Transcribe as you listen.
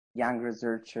young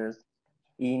researchers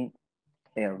in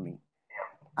YERME.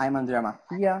 I'm Andrea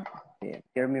Mattia, the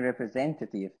YERME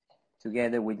representative,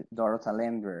 together with Dorota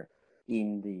Lember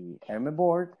in the YERME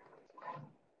board.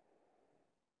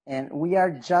 And we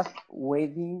are just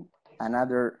waiting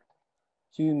another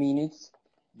 2 minutes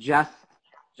just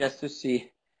to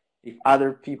see if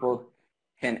other people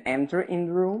can enter in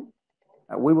the room.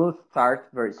 We will start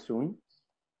very soon.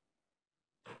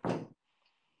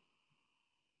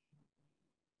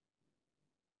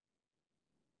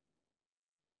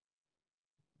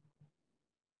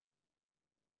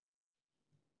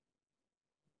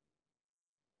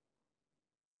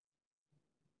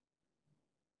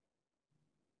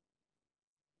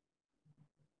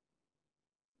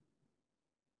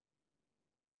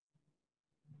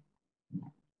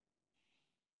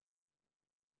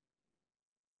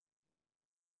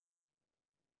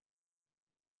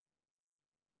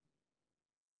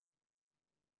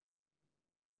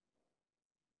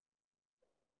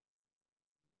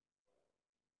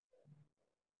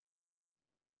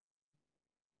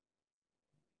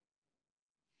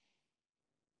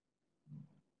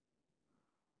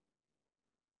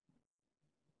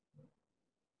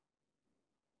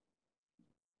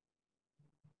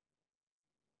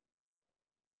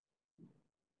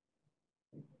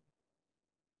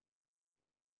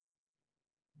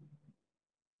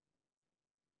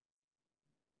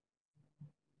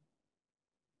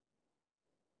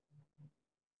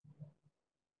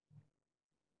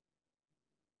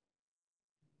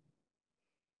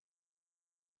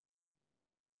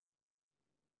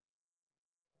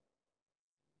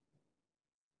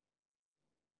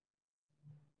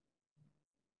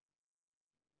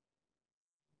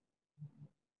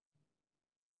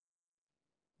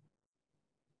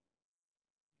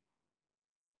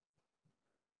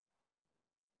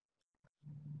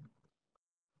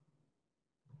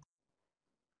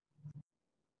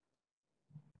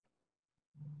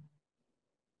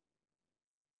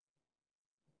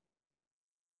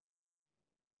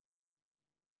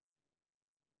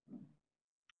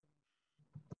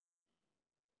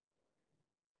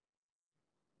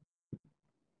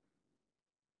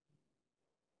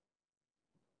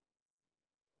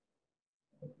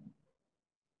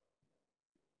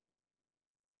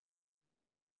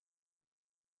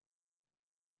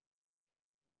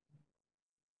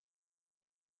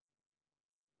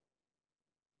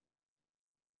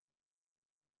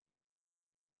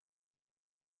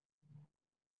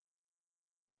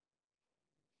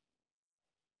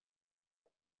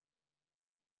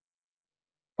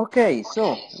 Okay,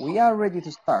 so we are ready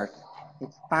to start.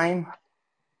 It's time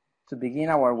to begin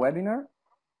our webinar.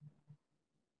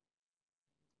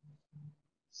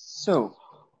 So,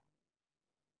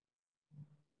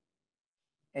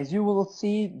 as you will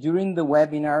see during the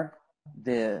webinar,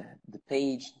 the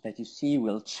page that you see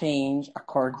will change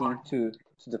according to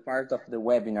the part of the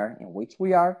webinar in which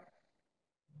we are.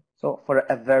 So for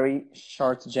a very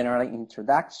short general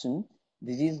introduction,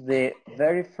 this is the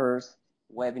very first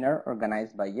webinar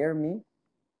organized by YERME,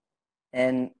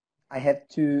 and I have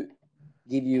to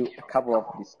give you a couple of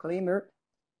disclaimers.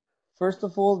 First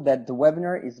of all, that the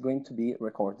webinar is going to be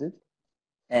recorded,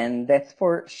 and that's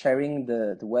for sharing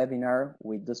the webinar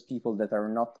with those people that are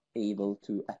not able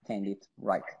to attend it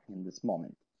right in this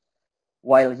moment.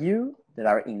 While you that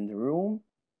are in the room,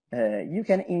 you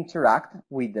can interact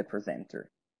with the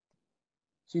presenter.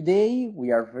 Today,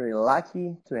 we are very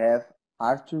lucky to have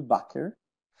Arthur Bakker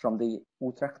from the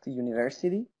Utrecht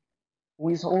University, who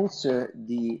is also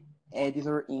the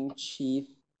editor-in-chief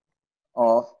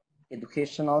of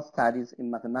Educational Studies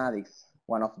in Mathematics,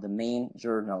 one of the main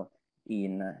journals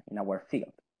in our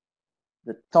field.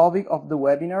 The topic of the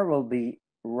webinar will be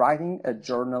writing a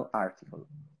journal article.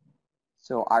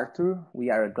 So Arthur, we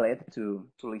are glad to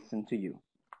listen to you.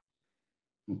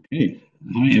 Okay,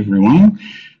 hi everyone.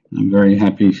 I'm very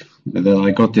happy that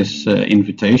I got this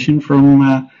invitation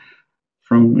from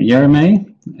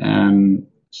YERME.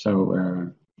 So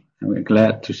I'm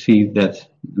glad to see that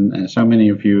so many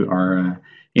of you are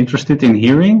interested in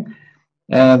hearing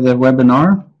the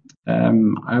webinar.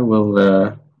 I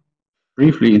will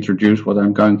briefly introduce what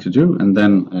I'm going to do and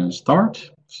then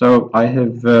start. So I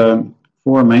have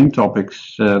 4 main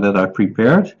topics that I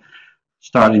prepared,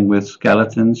 starting with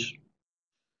skeletons,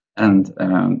 and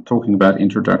talking about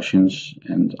introductions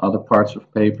and other parts of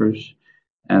papers,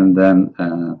 and then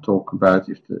talk about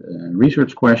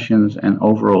research questions and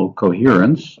overall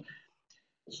coherence.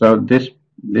 So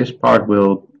this part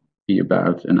will be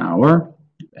about an hour,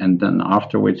 and then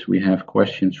afterwards we have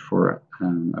questions for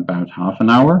about half an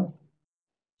hour.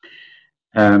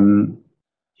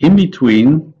 In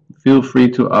between, feel free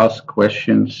to ask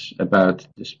questions about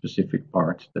the specific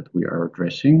part that we are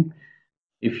addressing.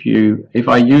 If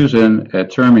I use a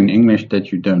term in English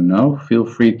that you don't know, feel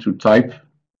free to type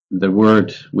the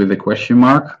word with a question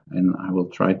mark, and I will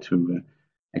try to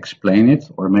explain it,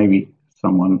 or maybe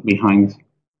someone behind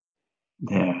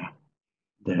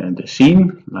the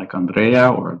scene, like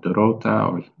Andrea or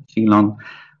Dorota or Silan,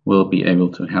 will be able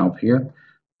to help here.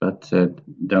 But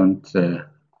don't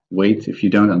wait if you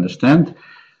don't understand.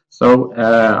 So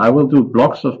I will do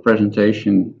blocks of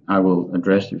presentation. I will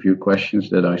address a few questions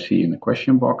that I see in the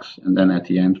question box, and then at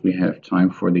the end we have time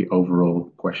for the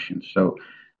overall questions. So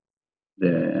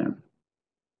the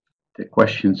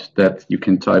questions that you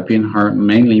can type in are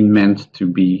mainly meant to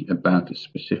be about the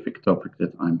specific topic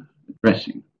that I'm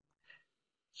addressing.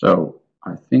 So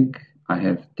I think I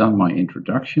have done my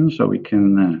introduction, so we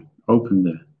can open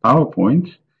the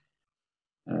PowerPoint.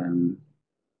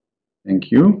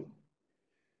 Thank you.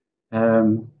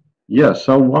 Yeah,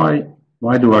 so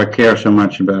why do I care so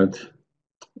much about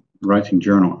writing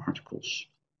journal articles?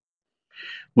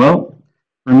 Well,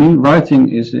 for me, writing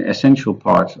is an essential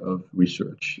part of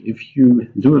research. If you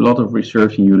do a lot of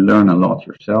research and you learn a lot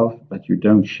yourself, but you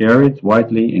don't share it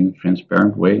widely in a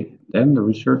transparent way, then the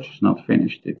research is not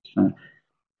finished.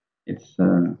 It's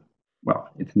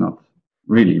not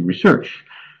really research.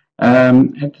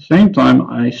 At the same time,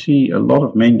 I see a lot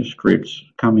of manuscripts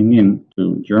coming in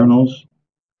to journals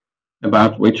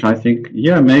about which I think,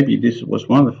 yeah, maybe this was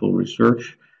wonderful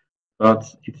research, but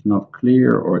it's not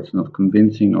clear, or it's not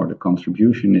convincing, or the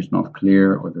contribution is not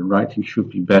clear, or the writing should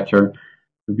be better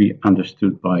to be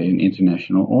understood by an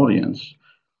international audience.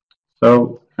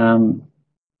 So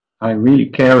I really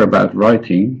care about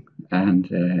writing, and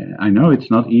I know it's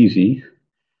not easy,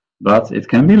 but it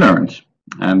can be learned.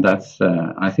 And that's,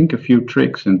 I think, a few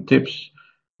tricks and tips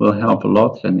will help a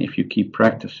lot. And if you keep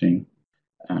practicing,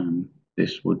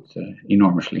 this would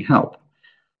enormously help.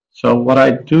 So what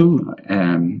I do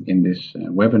in this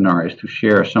webinar is to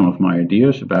share some of my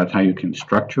ideas about how you can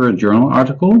structure a journal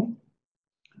article.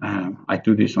 I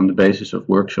do this on the basis of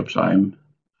workshops I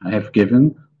have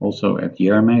given also at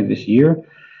YERME this year.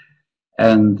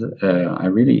 And I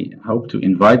really hope to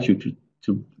invite you to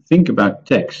think about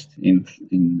text in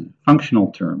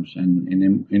functional terms and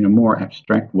in a more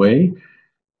abstract way,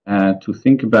 to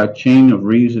think about chain of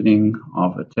reasoning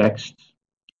of a text.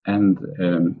 And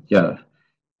yeah,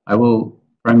 I will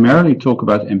primarily talk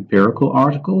about empirical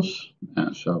articles,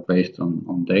 so based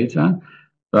on data,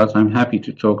 but I'm happy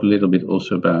to talk a little bit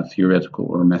also about theoretical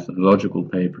or methodological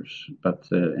papers. But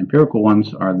empirical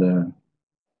ones are the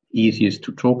easiest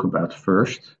to talk about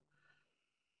first.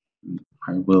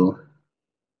 I will.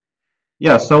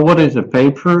 Yeah, so what is a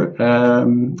paper?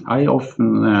 I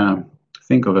often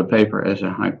think of a paper as a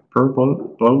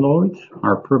hyperboloid.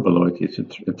 It's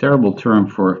a terrible term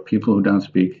for people who don't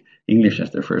speak English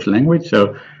as their first language.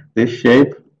 So this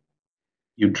shape,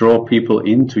 you draw people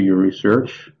into your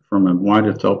research from a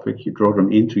wider topic, you draw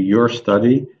them into your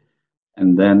study,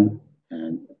 and then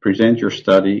present your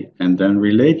study, and then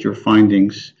relate your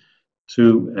findings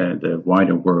to the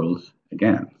wider world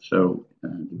again. So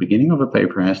the beginning of a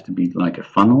paper has to be like a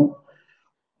funnel,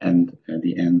 and at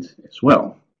the end as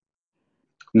well.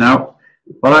 Now,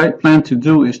 what I plan to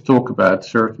do is talk about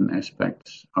certain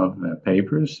aspects of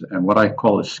papers, and what I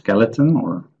call a skeleton,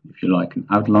 or if you like, an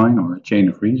outline or a chain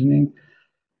of reasoning.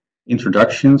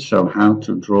 Introduction, so how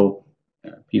to draw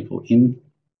people in,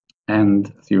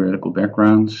 and theoretical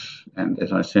backgrounds, and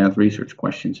as I said, research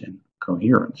questions and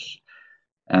coherence.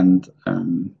 And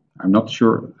I'm not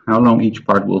sure how long each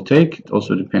part will take. It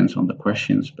also depends on the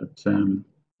questions, but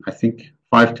I think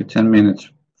 5 to 10 minutes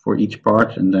for each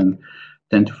part, and then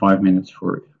 10 to 5 minutes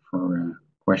for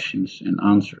questions and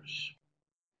answers.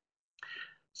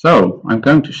 So I'm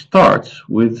going to start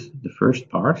with the first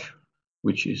part,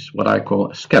 which is what I call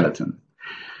a skeleton.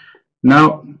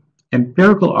 Now,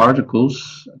 empirical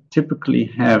articles typically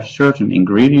have certain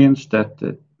ingredients that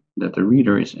the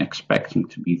reader is expecting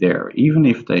to be there, even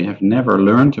if they have never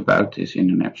learned about this in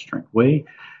an abstract way.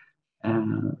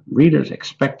 Readers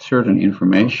expect certain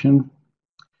information,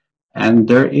 and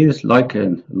there is like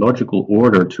a logical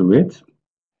order to it.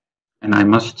 And I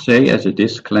must say, as a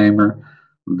disclaimer,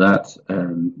 that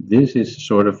this is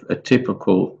sort of a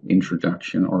typical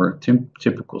introduction or a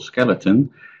typical skeleton.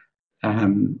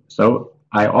 So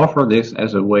I offer this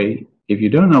as a way, if you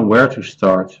don't know where to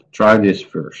start, try this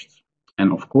first.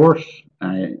 And of course,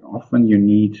 often you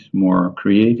need more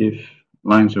creative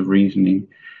lines of reasoning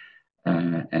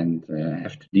and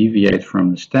have to deviate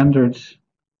from the standards.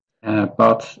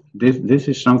 But this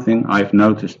is something I've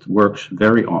noticed works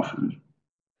very often,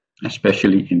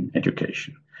 especially in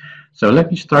education. So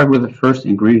let me start with the first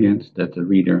ingredient that the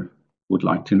reader would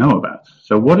like to know about.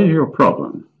 So what is your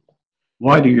problem?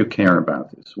 Why do you care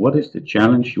about this? What is the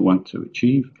challenge you want to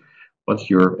achieve? What's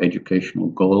your educational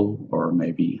goal or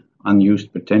maybe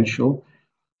unused potential?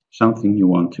 Something you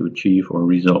want to achieve or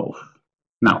resolve.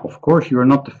 Now, of course, you are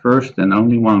not the first and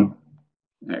only one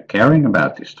caring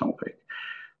about this topic.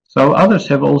 So others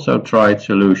have also tried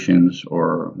solutions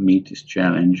or meet this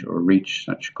challenge or reach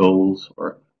such goals,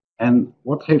 and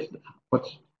what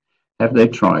have they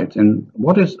tried, and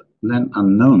what is then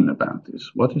unknown about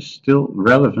this? What is still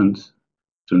relevant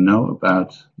to know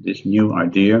about this new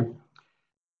idea?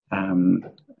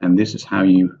 And this is how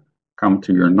you come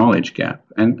to your knowledge gap.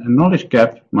 And a knowledge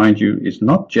gap, mind you, is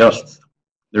not just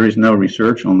there is no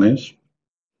research on this.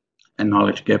 And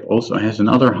knowledge gap also has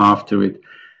another half to it.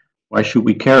 Why should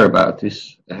we care about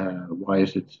this? Why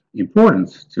is it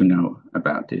important to know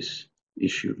about this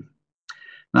issue?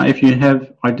 Now, if you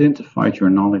have identified your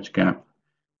knowledge gap,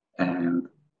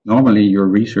 normally your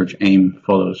research aim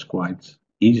follows quite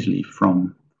easily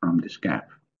from this gap.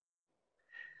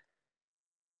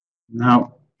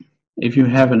 Now, if you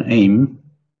have an aim,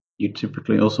 you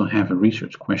typically also have a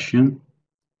research question.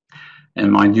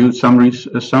 And mind you, some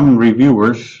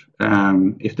reviewers,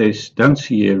 if they don't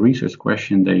see a research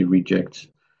question, they reject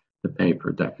the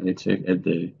paper. It's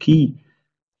the key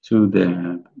to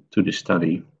the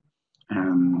study,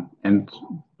 and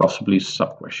possibly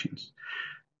sub-questions.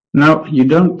 Now, you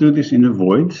don't do this in a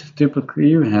void. Typically,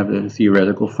 you have a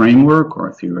theoretical framework or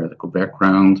a theoretical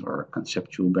background or a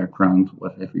conceptual background,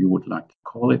 whatever you would like to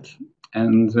call it.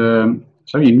 And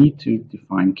so you need to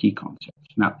define key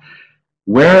concepts. Now,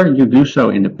 where you do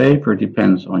so in the paper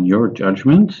depends on your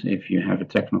judgment. If you have a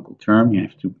technical term, you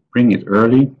have to bring it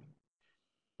early.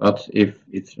 But if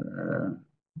it's a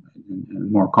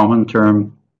more common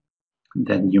term,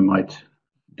 then you might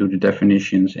do the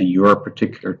definitions and your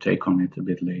particular take on it a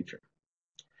bit later.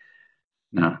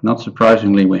 Now, not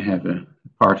surprisingly, we have a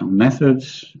part on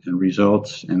methods and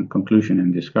results and conclusion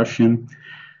and discussion.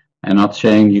 I'm not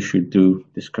saying you should do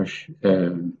discussion,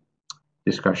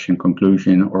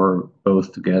 conclusion, or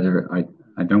both together.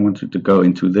 I don't want to go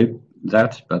into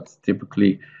that, but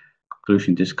typically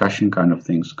conclusion, discussion kind of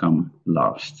things come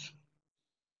last.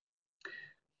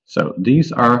 So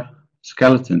these are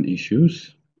skeleton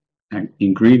issues and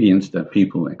ingredients that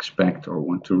people expect or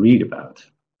want to read about.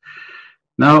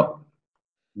 Now,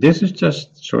 this is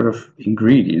just sort of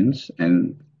ingredients,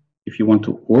 and if you want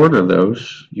to order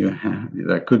those,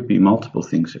 there could be multiple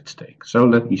things at stake. So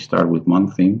let me start with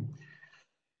one thing.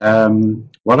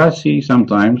 What I see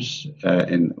sometimes,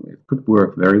 and it could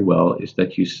work very well, is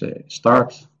that you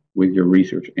start with your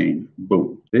research aim.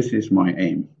 Boom, this is my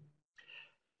aim.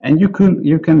 And you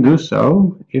can do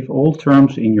so if all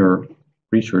terms in your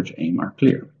research aim are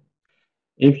clear.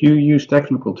 If you use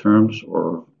technical terms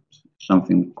or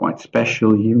something quite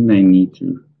special, you may need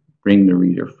to bring the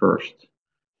reader first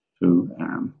to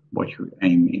what your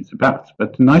aim is about.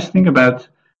 But the nice thing about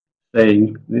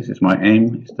saying this is my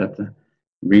aim is that the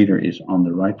reader is on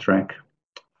the right track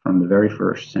from the very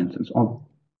first sentence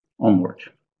onward.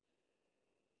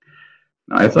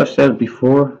 Now, as I said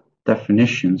before,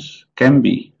 definitions can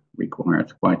be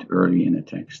required quite early in a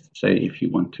text. Say if you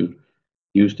want to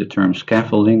use the term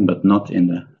scaffolding, but not in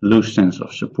the loose sense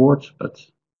of support, but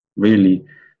really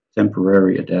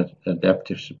temporary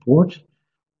adaptive support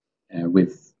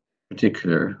with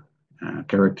particular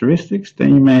characteristics,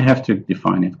 then you may have to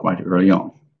define it quite early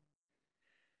on.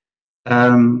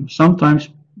 Sometimes,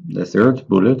 the third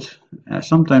bullet,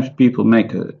 sometimes people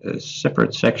make a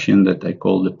separate section that they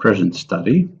call the present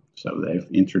study. So they've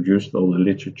introduced all the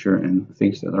literature and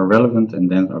things that are relevant, and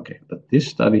then, okay, but this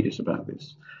study is about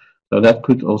this. So that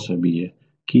could also be a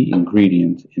key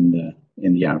ingredient in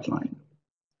the outline.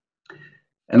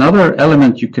 Another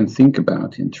element you can think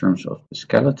about in terms of the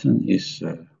skeleton is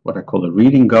what I call a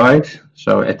reading guide.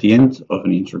 So at the end of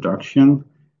an introduction,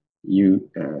 you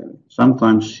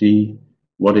sometimes see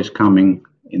what is coming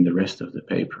in the rest of the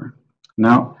paper.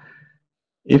 Now,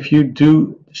 if you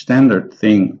do the standard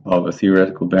thing of a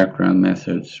theoretical background,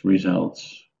 methods,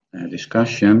 results,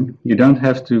 discussion, you don't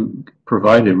have to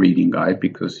provide a reading guide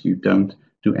because you don't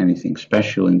do anything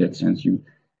special in that sense. You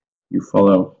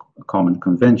follow common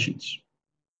conventions.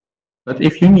 But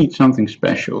if you need something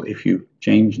special, if you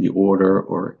change the order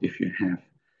or if you have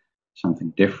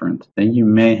something different, then you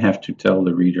may have to tell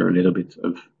the reader a little bit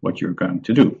of what you're going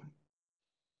to do.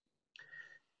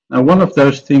 Now, one of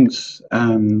those things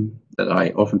that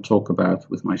I often talk about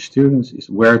with my students is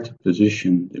where to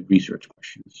position the research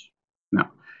questions.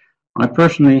 Now, I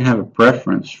personally have a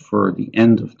preference for the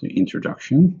end of the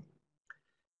introduction.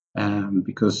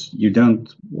 because you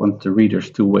don't want the readers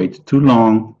to wait too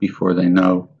long before they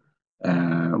know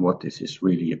what this is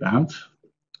really about.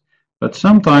 But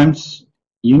sometimes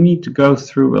you need to go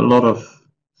through a lot of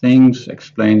things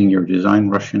explaining your design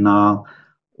rationale,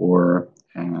 or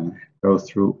go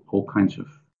through all kinds of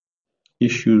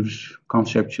issues,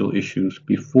 conceptual issues,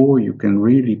 before you can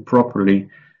really properly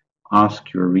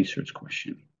ask your research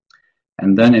question.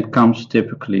 And then it comes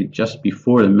typically just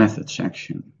before the method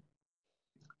section.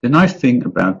 The nice thing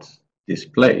about this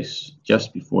place,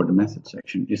 just before the method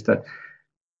section, is that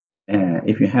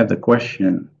if you have the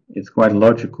question, it's quite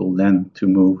logical then to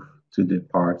move to the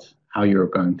part how you're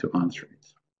going to answer it.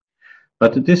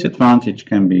 But the disadvantage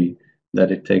can be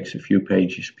that it takes a few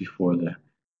pages before the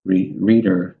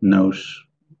reader knows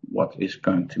what is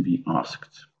going to be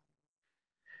asked.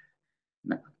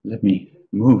 Now, let me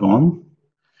move on.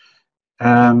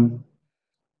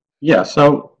 Yeah,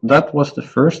 so that was the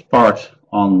first part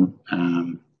on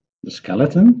the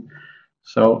skeleton.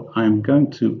 So I'm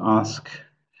going to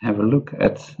have a look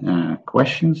at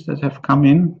questions that have come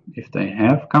in, if they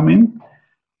have come in,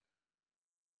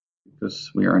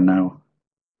 because we are now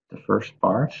the first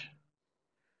part.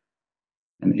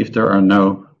 And if there are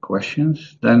no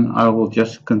questions, then I will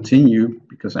just continue,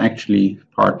 because actually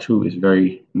part 2 is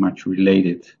very much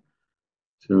related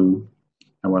to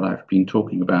what I've been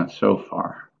talking about so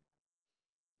far.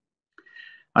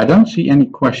 I don't see any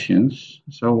questions,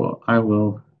 so I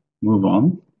will move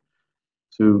on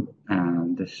to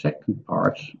the second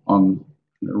part on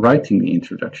writing the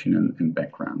introduction and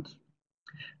background.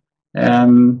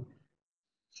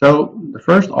 So the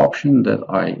first option that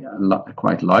I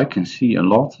quite like and see a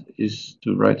lot is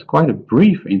to write quite a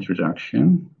brief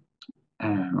introduction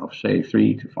of say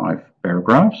 3 to 5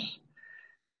 paragraphs,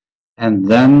 and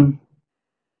then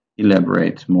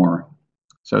elaborate more.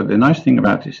 So the nice thing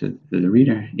about this is that the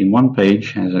reader in one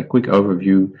page has a quick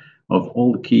overview of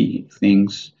all the key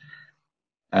things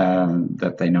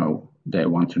that they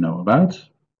want to know about.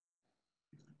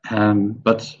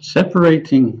 But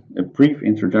separating a brief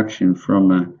introduction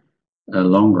from a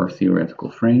longer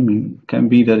theoretical framing can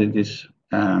be that it is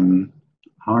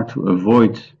hard to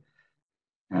avoid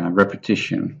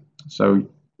repetition. So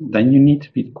then you need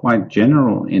to be quite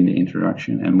general in the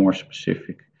introduction and more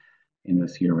specific in the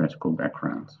theoretical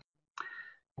background.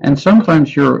 And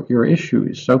sometimes your issue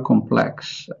is so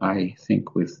complex. I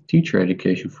think with teacher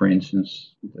education, for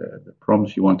instance, the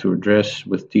problems you want to address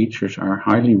with teachers are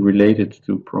highly related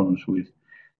to problems with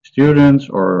students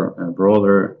or a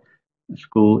broader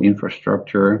school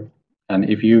infrastructure. And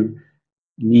if you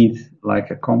need like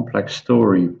a complex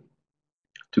story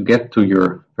to get to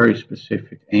your very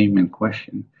specific aim and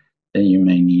question, then you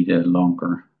may need a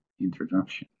longer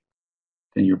introduction.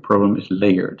 Then your problem is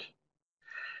layered.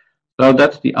 So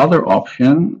that's the other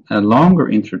option, a longer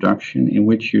introduction in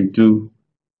which you do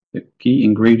the key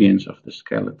ingredients of the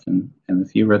skeleton and the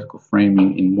theoretical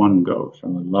framing in one go. So a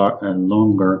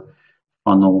longer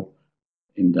funnel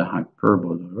in the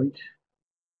hyperboloid.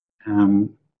 And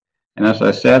as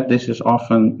I said, this is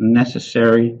often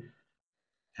necessary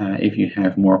if you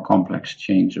have more complex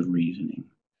chains of reasoning.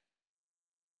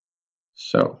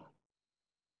 So,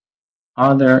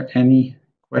 are there any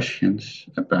questions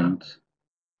about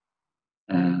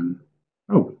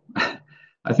oh,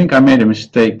 I think I made a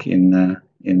mistake in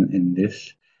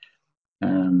this.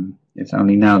 It's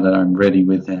only now that I'm ready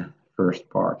with the first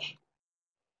part.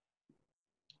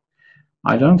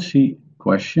 I don't see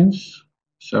questions,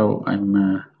 so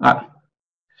I'm.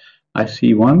 I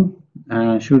see one.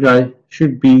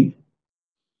 Should be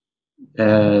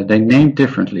they named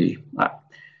differently?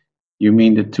 You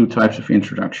mean the two types of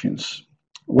introductions?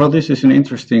 Well, this is an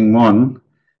interesting one,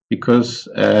 because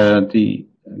the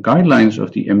guidelines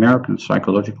of the American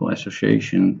Psychological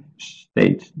Association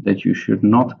state that you should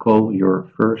not call your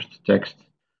first text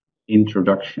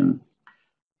introduction,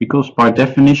 because by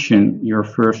definition your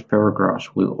first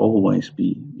paragraphs will always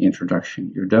be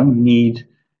introduction. You don't need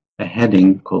a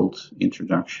heading called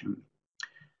introduction.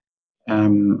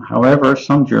 However,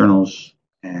 some journals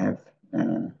have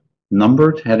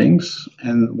numbered headings,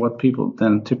 and what people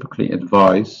then typically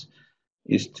advise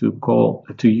is to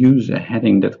use a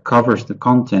heading that covers the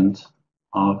content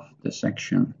of the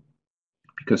section,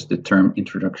 because the term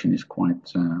introduction is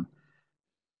quite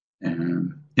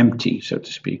empty, so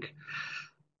to speak.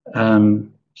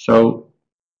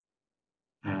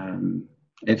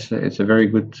 It's a very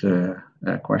good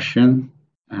question.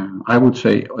 I would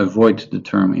say avoid the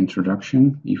term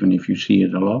introduction, even if you see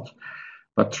it a lot,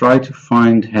 but try to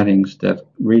find headings that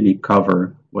really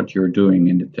cover what you're doing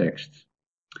in the text.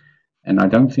 And I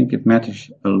don't think it matters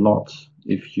a lot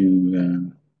if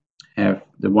you have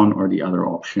the one or the other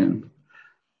option.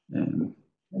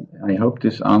 I hope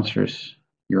this answers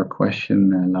your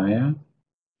question, Laia.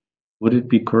 Would it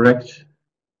be correct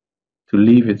to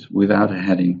leave it without a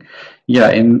heading? Yeah,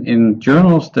 in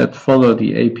journals that follow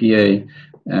the APA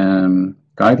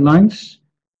guidelines,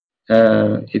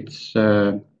 it's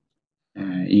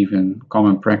even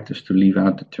common practice to leave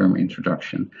out the term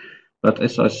introduction. But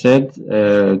as I said,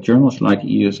 journals like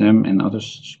ESM and other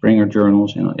Springer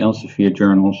journals and Elsevier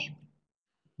journals,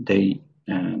 they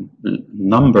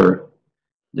number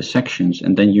the sections,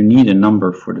 and then you need a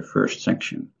number for the first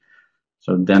section.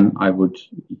 So then I would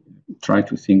try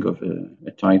to think of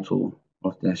a title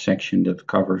of the section that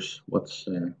covers what's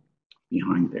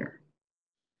behind there.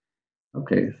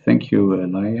 Okay, thank you,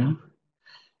 Laia.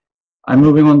 I'm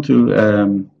moving on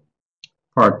to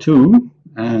part 2,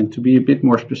 and to be a bit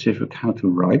more specific, how to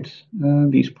write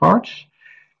these parts.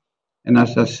 And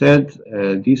as I said,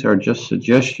 these are just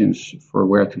suggestions for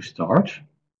where to start.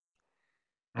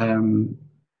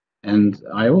 And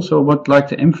I also would like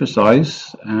to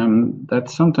emphasize that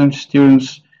sometimes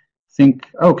students think,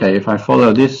 okay, if I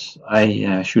follow this,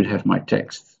 I should have my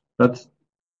text. But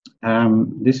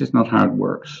this is not how it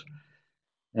works.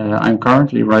 I'm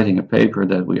currently writing a paper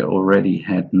that we already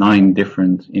had 9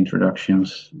 different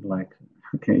introductions, like,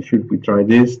 okay, should we try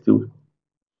this?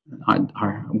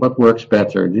 What works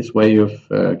better, this way of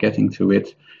getting to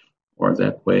it or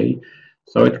that way?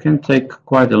 So it can take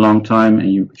quite a long time,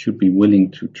 and you should be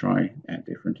willing to try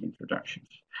different introductions.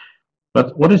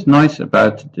 But what is nice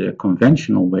about the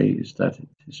conventional way is that it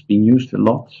has been used a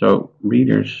lot, so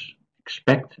readers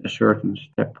expect a certain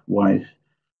stepwise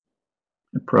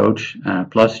approach,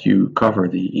 plus you cover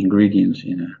the ingredients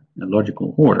in a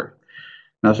logical order.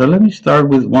 Now, so let me start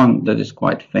with one that is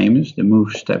quite famous, the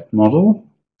move-step model,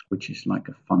 which is like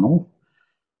a funnel.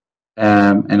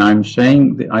 And I'm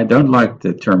saying that I don't like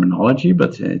the terminology,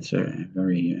 but it's a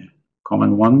very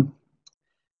common one.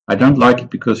 I don't like it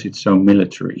because it's so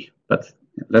military, but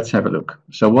let's have a look.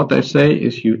 So what they say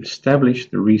is you establish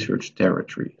the research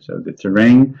territory, so the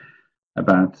terrain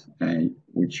about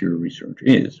which your research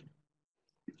is.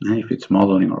 And if it's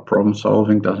modeling or problem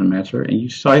solving, doesn't matter, and you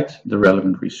cite the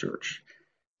relevant research.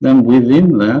 Then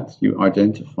within that, you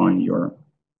identify your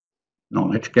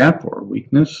knowledge gap or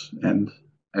weakness, and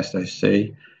as I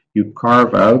say, you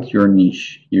carve out your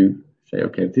niche. You say,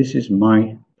 okay, this is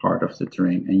my part of the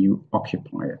terrain, and you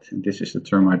occupy it. And this is the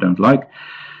term I don't like,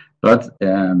 but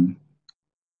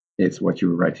it's what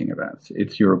you're writing about.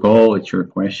 It's your goal, it's your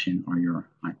question, or your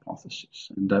hypothesis.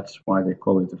 And that's why they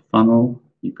call it a funnel.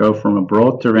 You go from a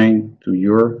broad terrain to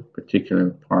your particular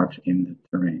part in the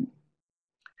terrain.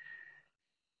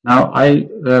 Now, I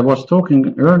was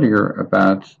talking earlier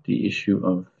about the issue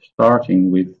of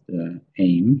starting with the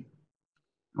aim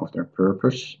of their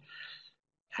purpose.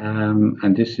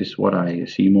 And this is what I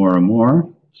see more and more.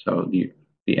 So the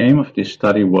aim of this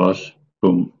study was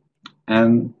boom.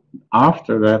 And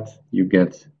after that, you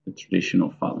get the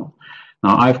traditional funnel.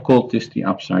 Now, I've called this the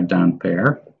upside down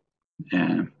pear.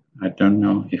 I don't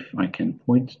know if I can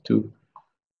point to.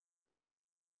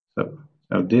 So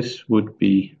this would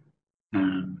be,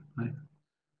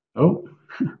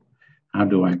 how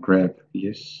do I grab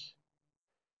this?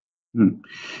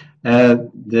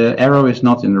 The arrow is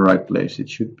not in the right place. It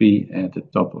should be at the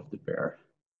top of the pear,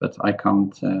 but I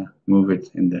can't move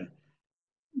it in the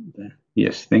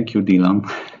yes, thank you, Dylan.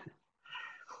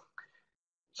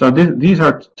 So these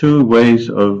are 2 ways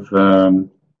of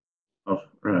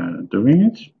doing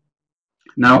it.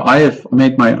 Now I have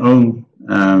made my own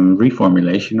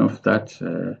reformulation of that.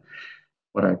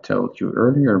 What I told you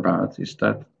earlier about is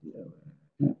that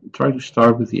try to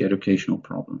start with the educational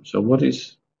problem. So what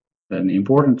is an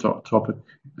important topic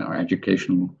or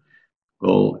educational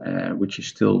goal, which is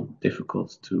still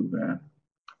difficult to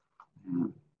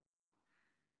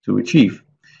achieve?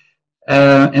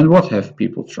 And what have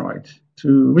people tried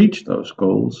to reach those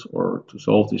goals or to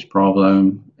solve this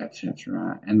problem,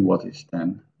 etc. And what is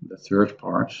then the third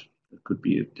part? It could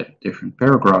be a different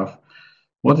paragraph.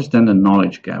 What is then the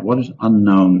knowledge gap? What is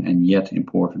unknown and yet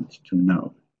important to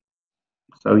know?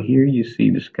 So here you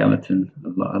see the skeleton.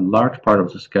 A large part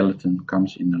of the skeleton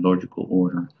comes in a logical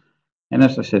order. And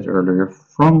as I said earlier,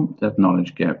 from that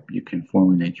knowledge gap, you can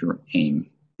formulate your aim.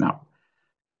 Now,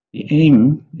 the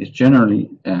aim is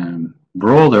generally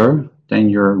broader than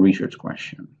your research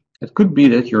question. It could be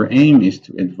that your aim is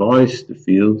to advise the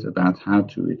field about how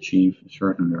to achieve a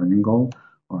certain learning goal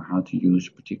or how to use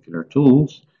particular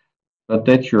tools, but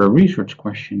that your research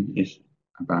question is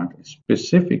about a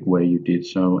specific way you did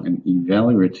so and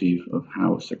evaluative of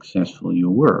how successful you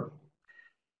were.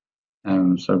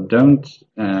 So don't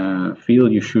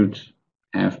feel you should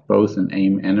have both an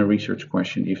aim and a research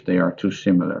question if they are too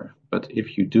similar. But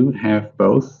if you do have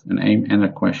both an aim and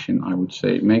a question, I would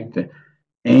say make the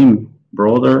aim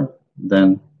broader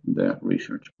than the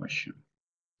research question,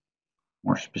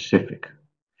 more specific.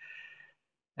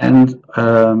 And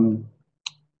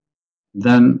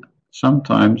then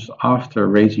sometimes after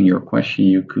raising your question,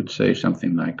 you could say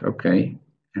something like, okay,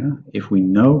 if we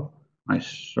know,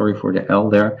 sorry for the L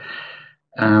there,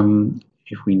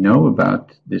 if we know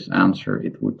about this answer,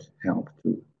 it would help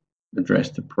to address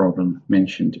the problem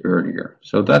mentioned earlier.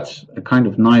 So that's a kind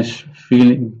of nice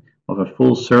feeling of a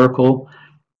full circle.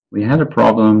 We had a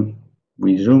problem,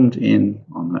 we zoomed in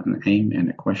on an aim and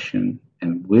a question,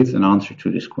 and with an answer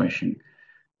to this question,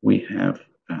 we have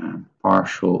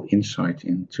partial insight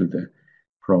into the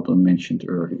problem mentioned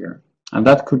earlier. And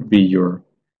that could be your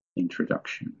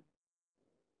introduction.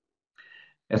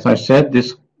 As I said,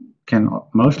 this can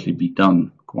mostly be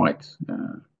done quite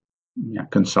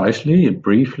concisely and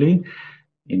briefly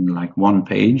in like one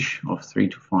page of 3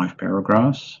 to 5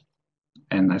 paragraphs.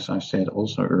 And as I said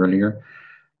also earlier,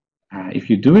 if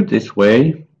you do it this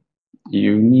way,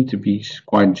 you need to be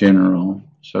quite general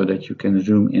so that you can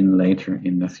zoom in later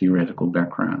in the theoretical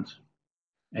background.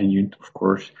 And you, of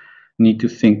course, need to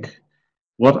think,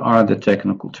 what are the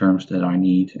technical terms that I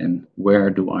need and where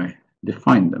do I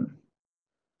define them?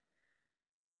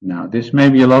 Now, this may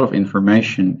be a lot of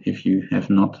information if you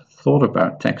have not thought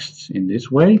about texts in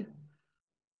this way,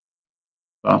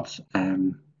 but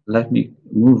let me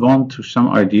move on to some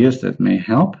ideas that may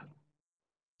help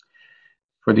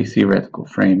for the theoretical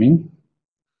framing.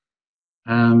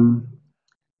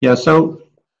 So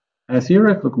a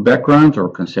theoretical background or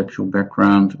conceptual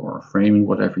background or framing,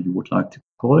 whatever you would like to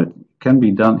call it, can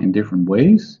be done in different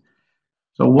ways.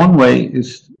 So one way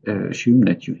is assume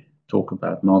that you talk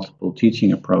about multiple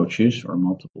teaching approaches or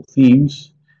multiple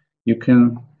themes. You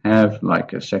can have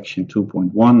like a section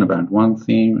 2.1 about one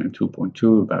theme and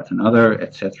 2.2 about another,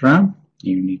 etc.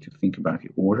 You need to think about the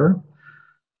order.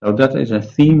 So that is a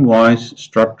theme-wise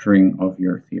structuring of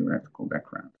your theoretical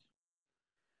background.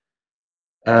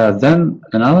 Then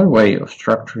another way of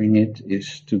structuring it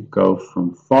is to go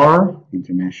from far,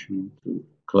 international, to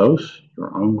close,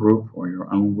 your own group or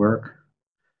your own work.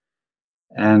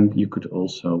 And you could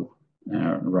also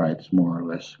write more or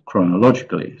less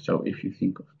chronologically. So if you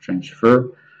think of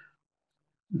transfer,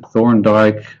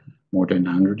 Thorndike, more than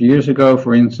 100 years ago,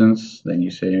 for instance, then you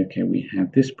say, okay, we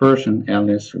had this person,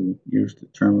 Alice, who used the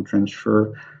term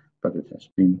transfer, but it has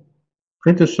been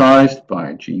criticized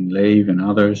by Jean Lave and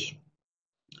others,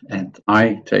 and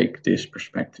I take this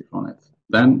perspective on it.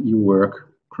 Then you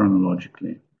work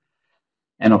chronologically.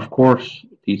 And of course,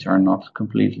 these are not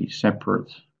completely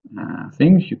separate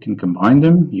things. You can combine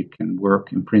them. You can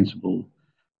work in principle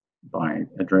by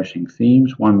addressing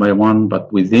themes one by one,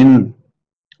 but within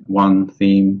one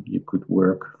theme, you could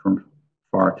work from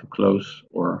far to close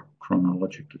or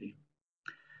chronologically.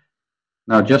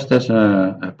 Now, just as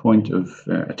a point of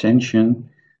attention,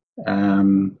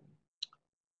 the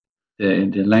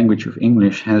language of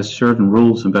English has certain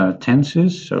rules about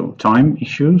tenses, so time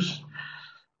issues.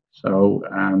 So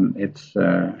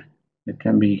it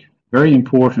can be very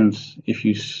important if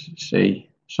you say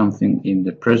something in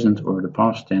the present or the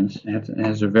past tense. It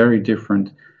has a very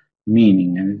different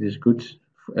meaning, and it is good,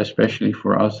 especially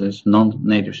for us as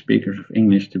non-native speakers of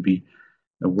English, to be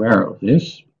aware of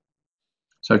this.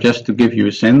 So just to give you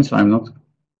a sense, I'm not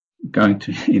going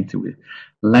into a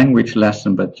language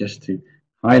lesson, but just to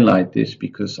highlight this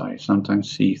because I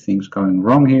sometimes see things going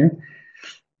wrong here.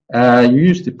 You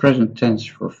use the present tense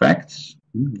for facts.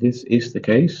 This is the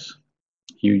case.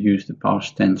 You use the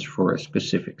past tense for a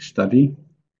specific study.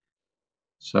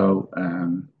 So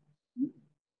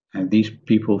these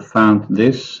people found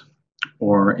this,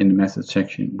 or in the method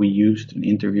section, we used an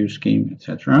interview scheme,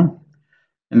 etc.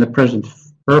 And the present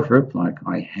perfect, like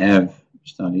I have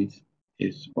studied,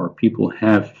 is, or people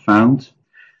have found.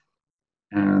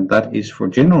 And that is for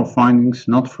general findings,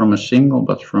 not from a single,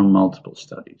 but from multiple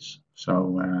studies.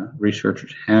 So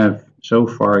researchers have so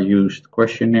far used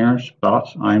questionnaires, but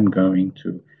I'm going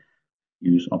to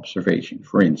use observation,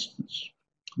 for instance.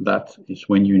 That is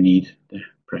when you need the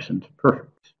present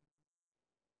perfect.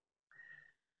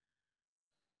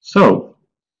 So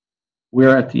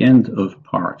we're at the end of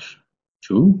part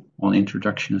 2 on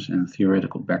introductions and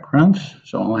theoretical backgrounds.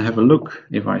 So I'll have a look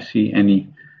if I see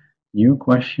any new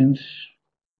questions.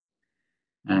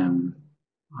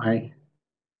 I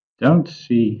don't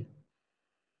see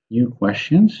new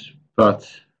questions, but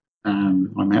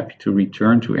I'm happy to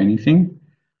return to anything.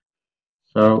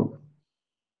 So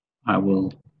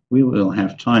we will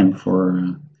have time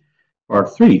for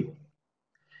part 3.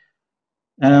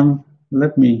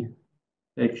 let me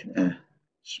take a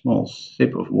small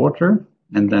sip of water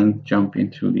and then jump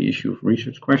into the issue of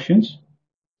research questions.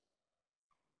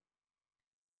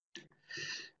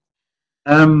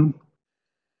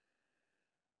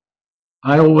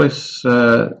 I always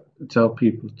tell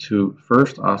people to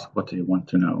first ask what they want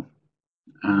to know,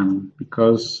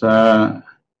 because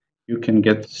you can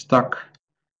get stuck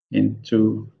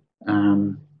into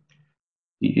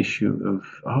the issue of,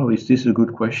 oh, is this a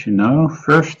good question? No,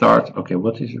 first start, okay,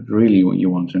 what is it really what you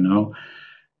want to know?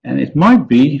 And it might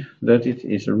be that it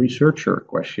is a researcher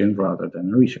question rather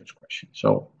than a research question.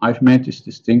 So I've made this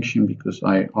distinction because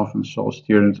I often saw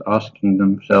students asking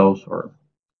themselves, or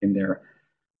in their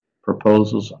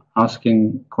proposals,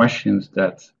 asking questions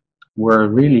that were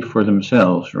really for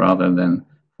themselves rather than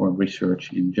for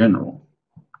research in general.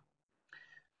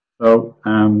 So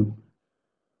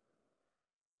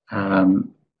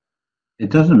it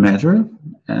doesn't matter,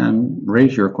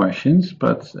 raise your questions,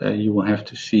 but you will have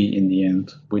to see in the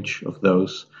end which of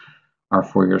those are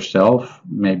for yourself.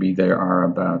 Maybe they are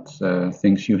about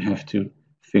things you have to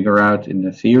figure out in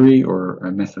the theory or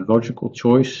a methodological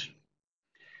choice.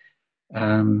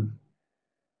 I'm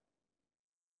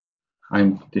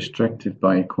distracted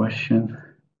by a question.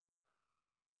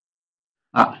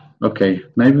 Okay,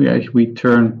 maybe we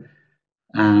turn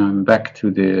back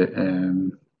to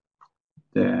the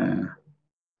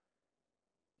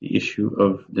issue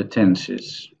of the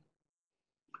tenses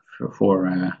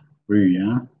for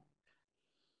Ruya.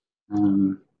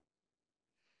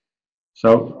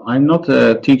 So I'm not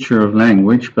a teacher of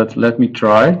language, but let me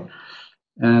try.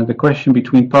 The question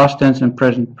between past tense and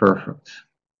present perfect.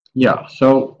 Yeah,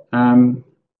 so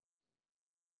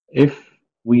if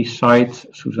we cite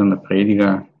Susanne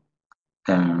Prediger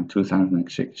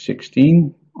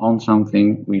 2016 on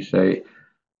something, we say,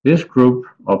 this group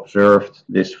observed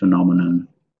this phenomenon.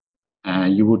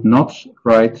 You would not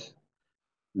write,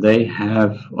 they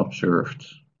have observed.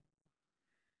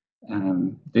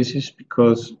 This is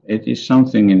because it is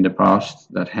something in the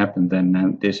past that happened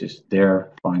and this is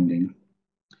their finding.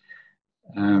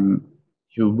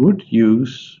 You would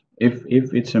use, if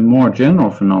it's a more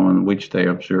general phenomenon which they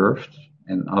observed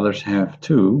and others have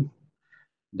too,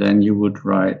 then you would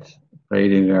write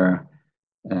Prediger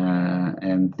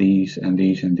and these and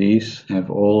these and these have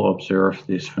all observed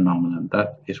this phenomenon.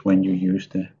 That is when you use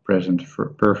the present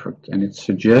perfect, and it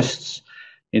suggests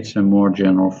it's a more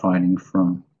general finding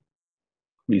from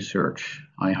research.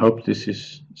 I hope this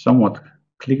is somewhat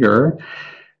clear.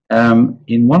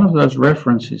 In one of those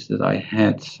references that I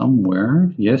had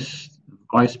somewhere, yes,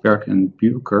 Weisberg and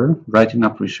Bakker, writing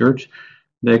up research,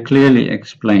 they clearly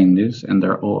explain this, and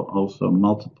there are also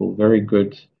multiple very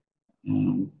good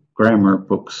grammar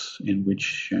books in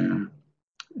which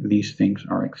these things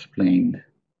are explained.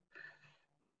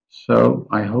 So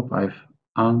I hope I've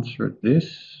answered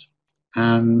this.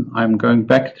 And I'm going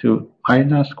back to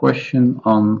Aina's question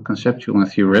on conceptual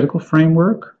and theoretical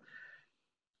framework.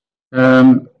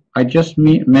 I just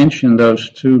mentioned those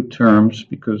two terms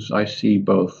because I see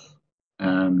both.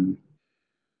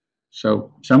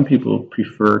 So some people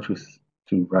prefer to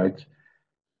write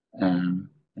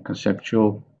a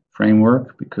conceptual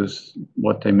framework because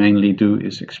what they mainly do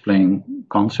is explain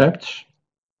concepts.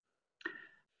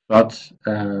 But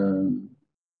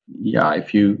yeah,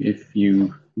 if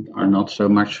you are not so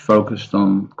much focused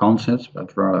on concepts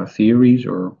but rather theories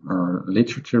or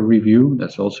literature review,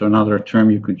 that's also another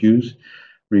term you could use,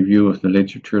 review of the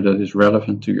literature that is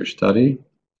relevant to your study,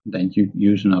 then you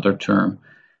use another term.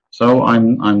 So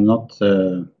I'm not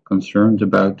concerned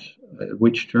about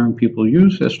which term people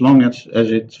use as long as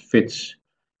it fits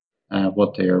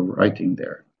what they are writing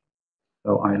there.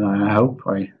 So I hope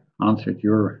I answered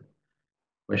your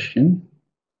question.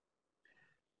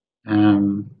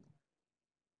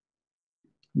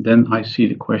 Then I see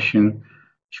the question,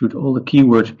 should all the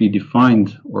keywords be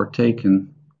defined or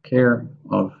taken care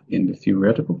of in the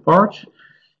theoretical part?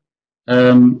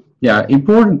 Yeah,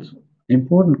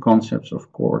 important concepts,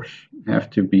 of course, have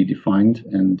to be defined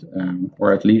and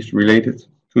or at least related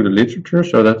to the literature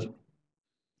so that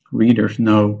readers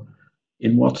know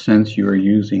in what sense you are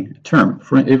using a term.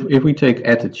 If we take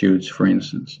attitudes, for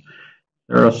instance,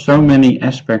 there are so many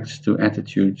aspects to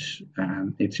attitudes,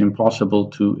 it's impossible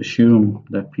to assume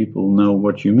that people know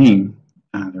what you mean.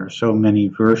 There are so many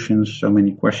versions, so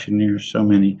many questionnaires, so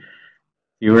many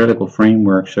theoretical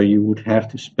frameworks, so you would have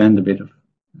to spend a bit of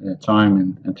time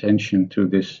and attention to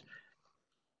this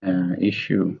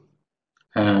issue.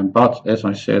 But as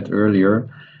I said earlier,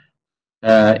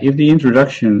 if the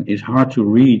introduction is hard to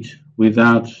read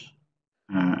without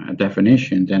a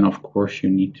definition, then of course you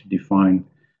need to define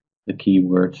the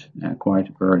keyword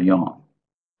quite early on.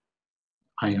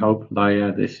 I hope,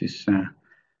 Laia, this is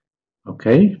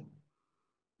okay.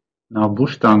 Now,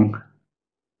 Bustang,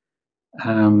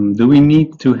 do we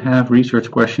need to have research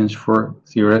questions for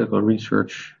theoretical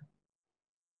research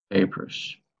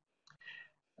papers?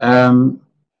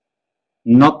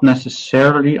 Not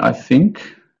necessarily, I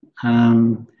think,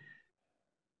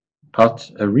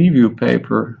 but a review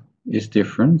paper is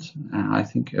different. I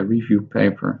think a review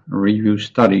paper, a review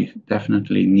study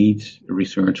definitely needs a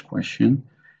research question.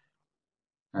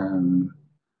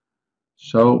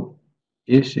 So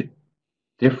is it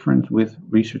different with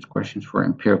research questions for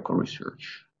empirical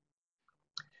research?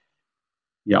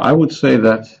 Yeah, I would say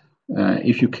that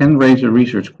if you can raise a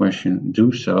research question,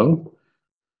 do so.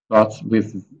 But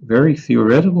with very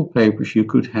theoretical papers, you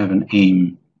could have an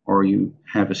aim, or you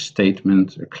have a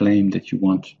statement, a claim that you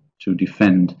want to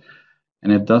defend.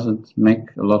 And it doesn't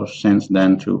make a lot of sense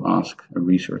then to ask a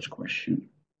research question.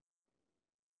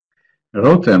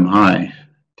 Rotem, hi.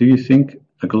 Do you think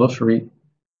a glossary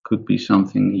could be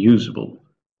something usable?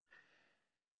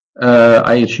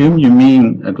 I assume you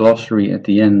mean a glossary at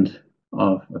the end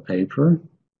of a paper.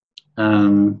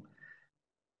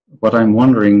 What I'm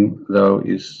wondering, though,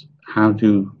 is how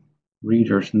do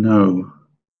readers know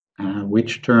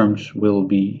which terms will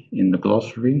be in the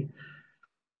glossary?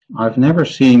 I've never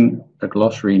seen a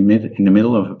glossary in the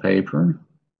middle of a paper,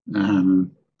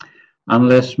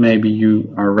 unless maybe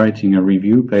you are writing a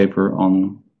review paper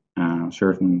on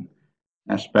certain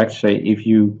aspects. Say, if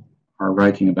you are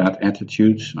writing about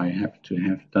attitudes, I have to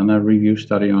have done a review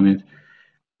study on it,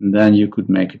 and then you could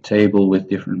make a table with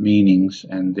different meanings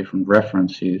and different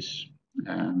references.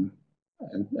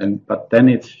 But then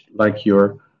it's like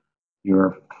your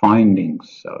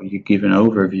findings, so you give an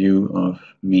overview of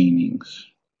meanings.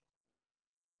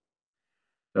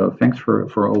 So thanks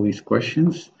for all these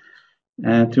questions.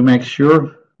 And to make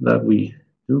sure that we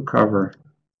do cover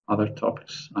other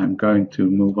topics, I'm going to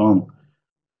move on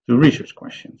to research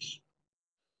questions.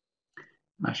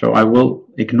 So I will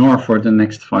ignore for the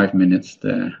next 5 minutes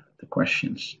the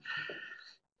questions.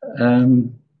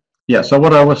 Yeah, so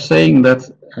what I was saying,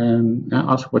 that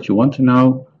ask what you want to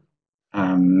know.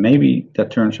 Maybe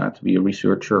that turns out to be a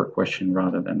researcher question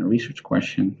rather than a research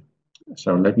question.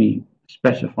 So let me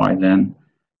specify then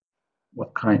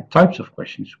what types of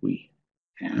questions we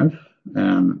have.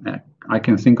 I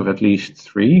can think of at least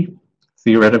 3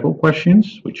 theoretical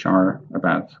questions, which are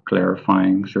about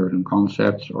clarifying certain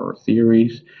concepts or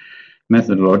theories.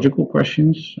 Methodological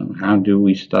questions, so how do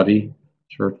we study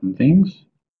certain things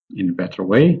in a better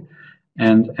way,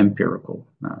 and empirical.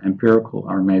 Now, empirical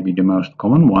are maybe the most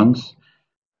common ones,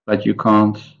 but you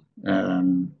can't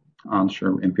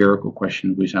answer empirical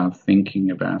questions without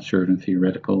thinking about certain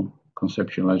theoretical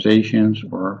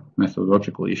conceptualizations or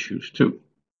methodological issues too.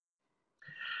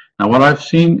 Now, what I've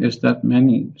seen is that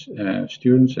many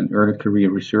students and early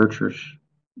career researchers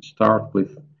start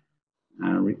with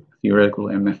theoretical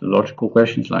and methodological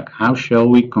questions like, how shall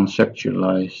we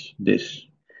conceptualize this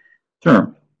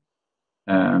term?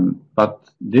 But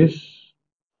this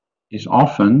is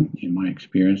often, in my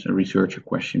experience, a researcher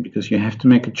question, because you have to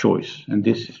make a choice, and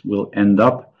this will end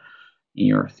up in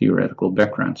your theoretical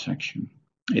background section.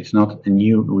 It's not a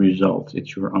new result,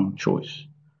 it's your own choice.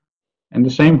 And the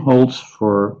same holds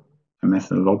for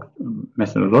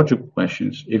methodological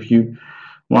questions. If you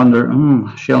wonder,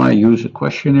 shall I use a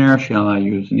questionnaire, shall I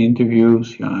use an interview,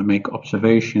 shall I make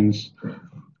observations?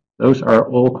 Those are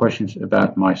all questions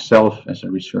about myself as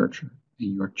a researcher,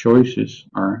 and your choices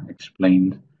are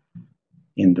explained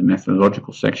in the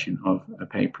methodological section of a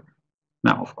paper.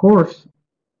 Now, of course,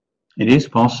 it is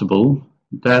possible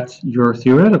that your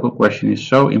theoretical question is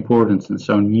so important and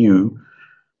so new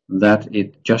that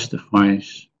it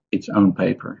justifies its own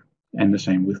paper. And the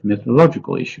same with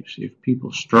methodological issues. If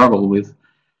people struggle with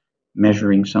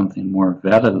measuring something more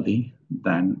validly,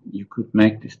 then you could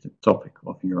make this the topic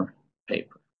of your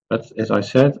paper. But as I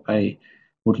said, I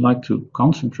would like to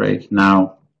concentrate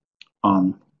now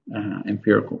on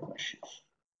empirical questions.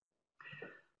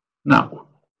 Now,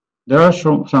 there are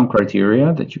some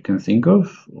criteria that you can think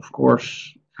of. Of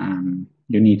course,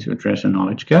 you need to address a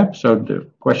knowledge gap, so the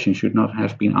question should not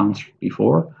have been answered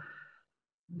before.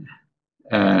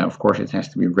 Of course, it has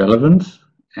to be relevant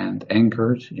and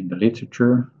anchored in the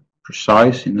literature,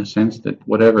 precise in the sense that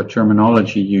whatever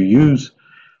terminology you use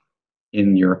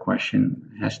in your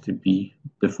question has to be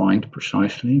defined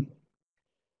precisely.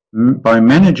 By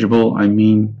manageable, I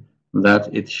mean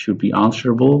that it should be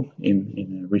answerable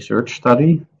in a research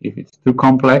study. If it's too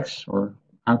complex or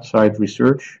outside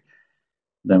research,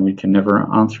 then we can never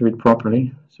answer it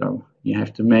properly. So you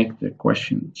have to make the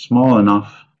question small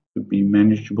enough to be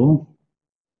manageable.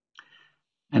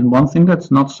 And one thing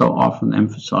that's not so often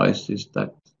emphasized is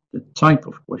that the type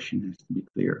of question has to be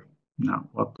clear. Now,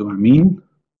 what do I mean?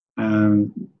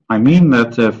 I mean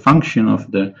that the function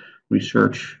of the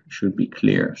research should be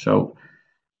clear. So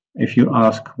if you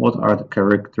ask what are the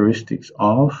characteristics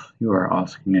of, you are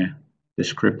asking a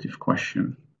descriptive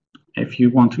question. If you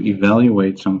want to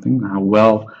evaluate something,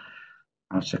 how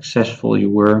successful you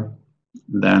were,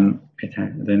 then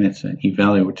it's an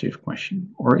evaluative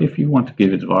question. Or if you want to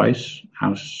give advice,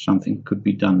 how something could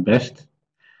be done best,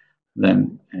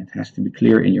 then it has to be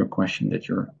clear in your question that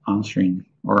you're answering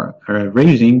or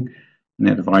raising an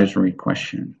advisory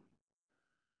question.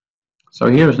 So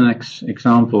here's an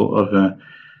example of an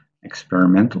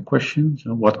experimental question.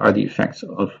 So what are the effects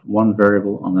of one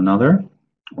variable on another?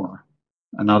 Or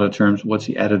in other terms, what's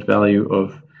the added value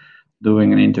of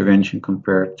doing an intervention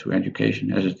compared to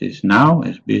education as it is now,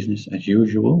 as business as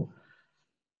usual?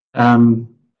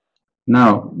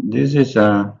 Now, this is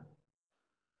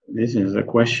a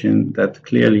question that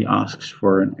clearly asks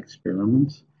for an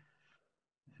experiment,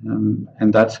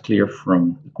 and that's clear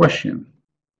from the question.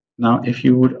 Now, if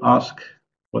you would ask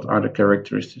what are the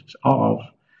characteristics of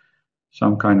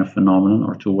some kind of phenomenon,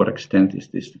 or to what extent is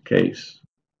this the case,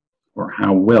 or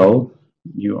how well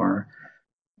you are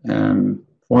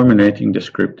formulating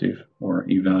descriptive or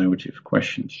evaluative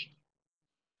questions.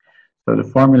 So the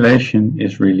formulation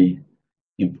is really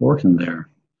important there.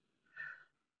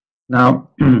 Now,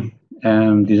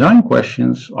 design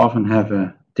questions often have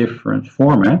a different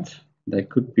format. They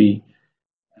could be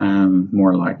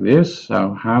more like this.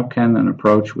 So how can an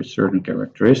approach with certain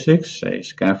characteristics, say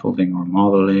scaffolding or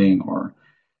modeling or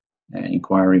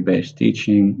inquiry-based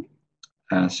teaching,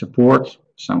 support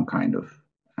some kind of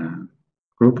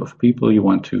group of people you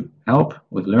want to help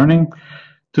with learning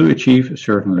to achieve a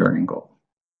certain learning goal?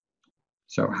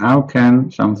 So how can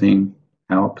something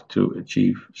help to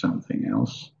achieve something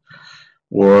else?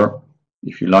 Or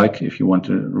if you want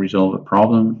to resolve a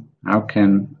problem, how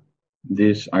can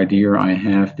this idea I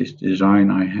have, this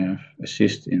design I have,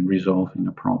 assist in resolving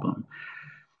a problem?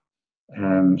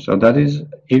 So that is,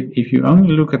 if you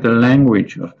only look at the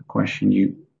language of the question,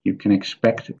 you can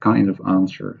expect a kind of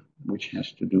answer which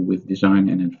has to do with design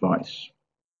and advice.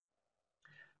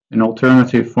 An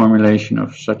alternative formulation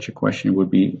of such a question would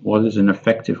be, what is an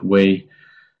effective way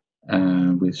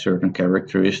with certain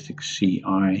characteristics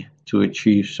CI to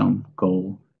achieve some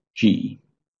goal G?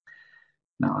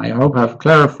 Now, I hope I've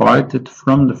clarified that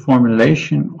from the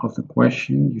formulation of the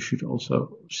question, you should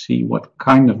also see what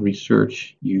kind of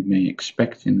research you may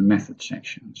expect in the method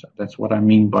section. So that's what I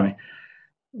mean by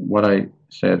what I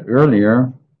said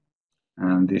earlier,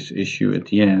 and this issue at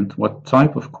the end. What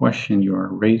type of question you are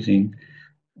raising,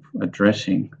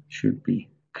 addressing, should be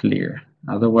clear.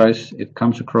 Otherwise, it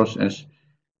comes across as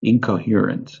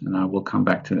incoherent, and I will come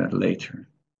back to that later.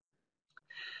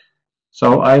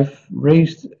 So I've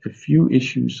raised a few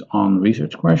issues on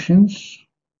research questions.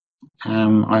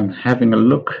 I'm having a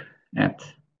look at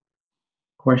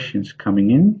questions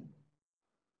coming in.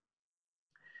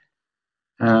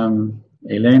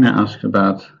 Elena asked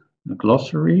about a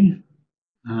glossary.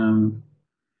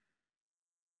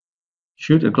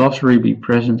 Should a glossary be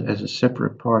present as a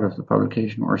separate part of the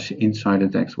publication or inside the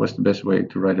text? What's the best way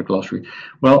to write a glossary?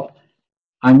 Well,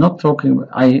 I'm not talking,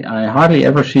 I hardly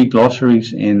ever see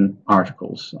glossaries in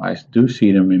articles. I do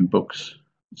see them in books.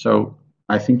 So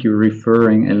I think you're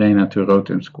referring, Elena, to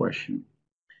Rotem's question.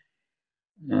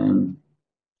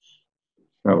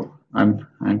 So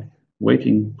I'm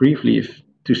waiting briefly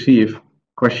to see if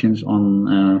questions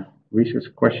on research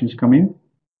questions come in.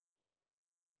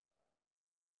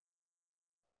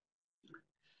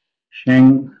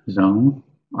 Sheng Zhang,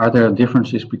 are there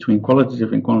differences between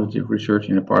qualitative and quantitative research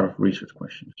in a part of research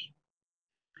questions?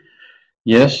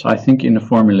 Yes, I think in the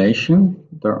formulation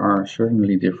there are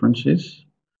certainly differences.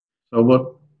 So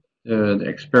what the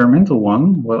experimental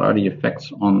one, what are the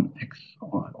effects on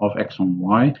of X on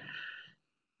Y?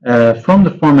 From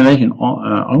the formulation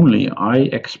only, I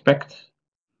expect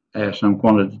some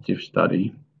quantitative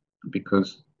study,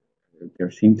 because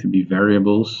there seem to be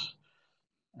variables.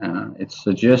 It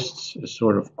suggests a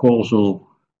sort of causal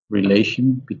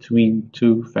relation between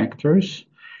two factors.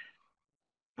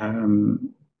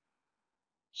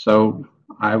 So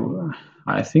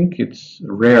I think it's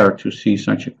rare to see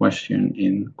such a question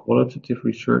in qualitative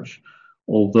research,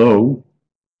 although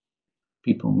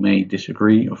people may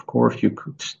disagree. Of course, you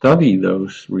could study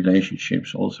those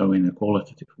relationships also in a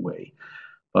qualitative way,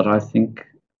 but I think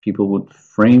people would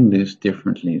frame this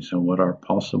differently. So what are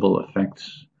possible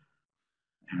effects,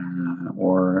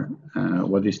 or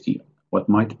what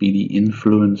might be the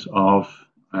influence of?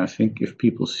 I think if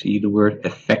people see the word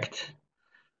effect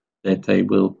that they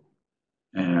will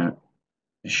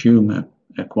assume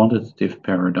a quantitative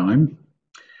paradigm.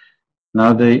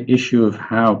 Now the issue of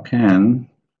how can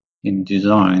in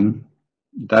design,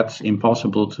 that's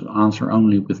impossible to answer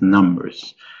only with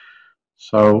numbers.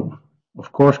 So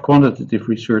of course quantitative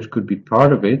research could be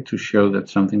part of it to show that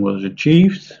something was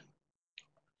achieved,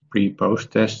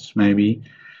 pre-post tests maybe,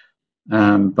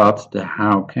 but the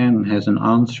how can has an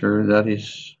answer that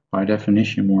is by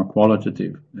definition more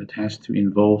qualitative. It has to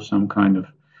involve some kind of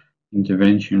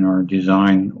intervention or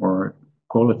design or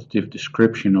qualitative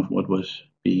description of what was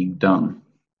being done.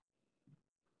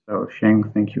 So Sheng,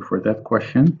 thank you for that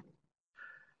question.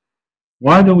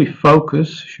 Why do we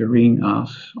focus, Shireen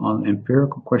asks, on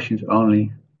empirical questions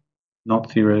only,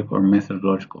 not theoretical or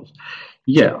methodological?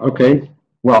 Yeah, okay.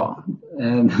 Well,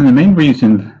 the main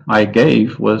reason I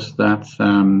gave was that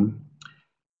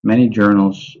many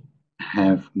journals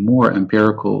have more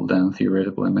empirical than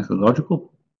theoretical and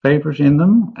methodological papers in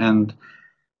them, and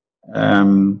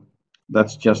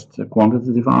that's just a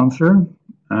quantitative answer.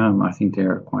 I think they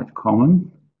are quite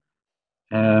common.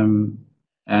 And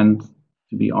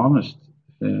to be honest,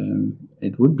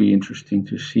 it would be interesting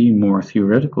to see more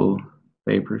theoretical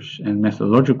papers and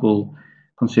methodological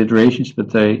considerations, but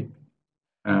they,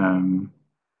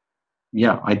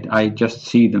 yeah, I just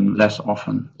see them less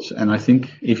often. And I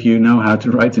think if you know how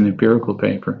to write an empirical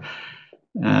paper,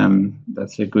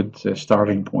 that's a good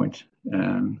starting point.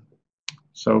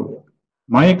 So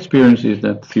my experience is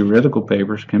that theoretical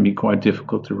papers can be quite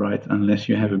difficult to write unless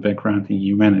you have a background in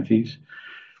humanities.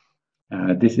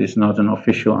 This is not an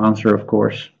official answer, of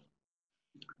course,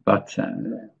 but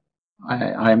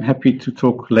I'm happy to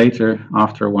talk later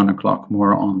after 1 o'clock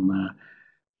more on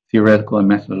theoretical and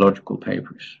methodological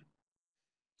papers.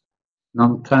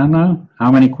 Nantana,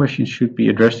 how many questions should be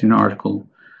addressed in an article?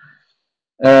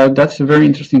 That's a very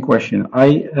interesting question.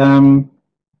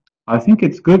 I think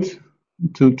it's good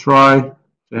to try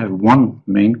to have one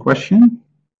main question,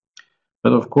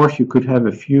 but of course you could have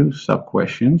a few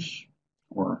sub-questions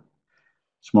or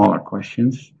smaller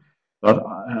questions. But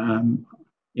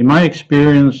in my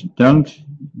experience, don't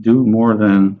do more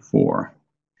than 4,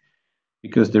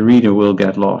 because the reader will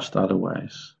get lost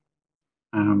otherwise.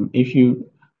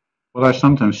 What I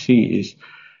sometimes see is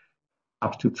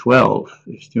up to 12,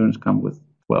 if students come with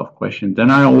 12 questions, then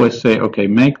I always say, okay,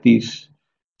 make these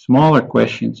smaller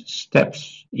questions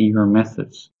steps in your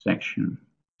methods section.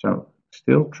 So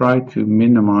still try to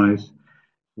minimize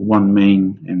one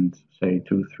main and say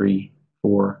 2, 3,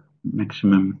 4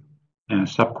 maximum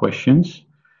sub-questions,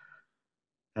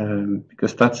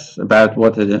 because that's about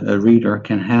what a reader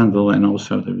can handle and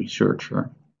also the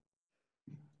researcher.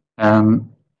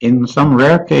 In some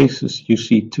rare cases, you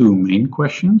see 2 main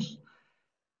questions.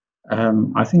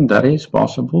 I think that is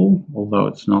possible, although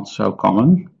it's not so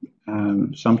common.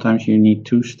 Sometimes you need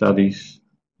 2 studies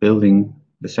building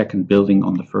the second building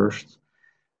on the first.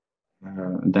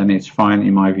 Then it's fine,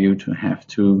 in my view, to have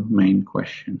 2 main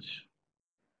questions.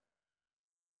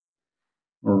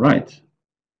 All right.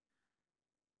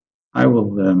 I will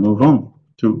move on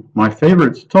to my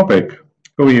favorite topic,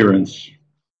 coherence.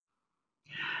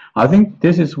 I think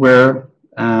this is where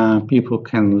people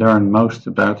can learn most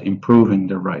about improving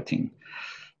their writing.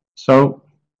 So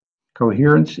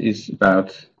coherence is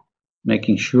about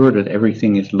making sure that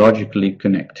everything is logically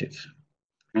connected.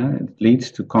 It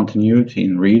leads to continuity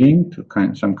in reading, to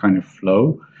some kind of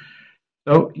flow.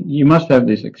 So you must have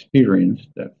this experience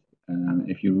that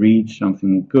if you read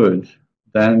something good,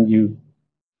 then you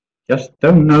just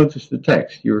don't notice the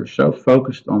text. You're so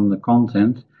focused on the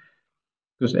content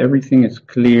because everything is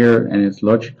clear and it's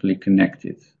logically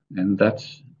connected. And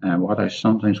that's what I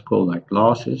sometimes call like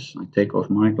glasses. I take off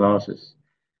my glasses.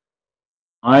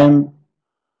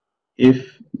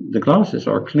 If the glasses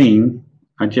are clean,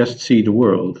 I just see the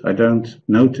world. I don't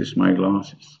notice my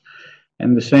glasses.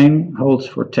 And the same holds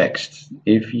for text.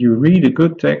 If you read a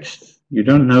good text, you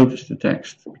don't notice the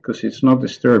text because it's not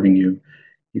disturbing you.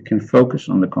 You can focus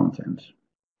on the content.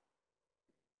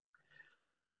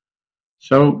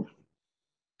 So,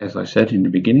 as I said in the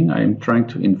beginning, I am trying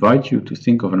to invite you to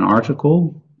think of an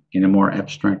article in a more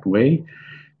abstract way,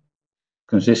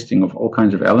 consisting of all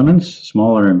kinds of elements,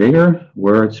 smaller and bigger,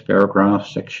 words,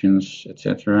 paragraphs, sections,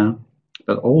 etc.,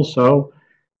 but also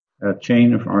a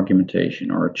chain of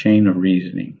argumentation or a chain of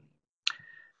reasoning.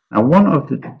 Now, one of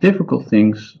the difficult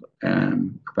things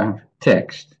about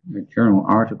text, a journal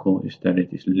article, is that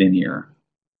it is linear.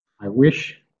 I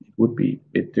wish it would be a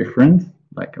bit different,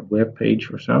 like a web page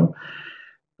or so,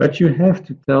 but you have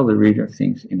to tell the reader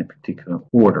things in a particular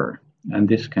order, and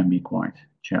this can be quite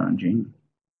challenging.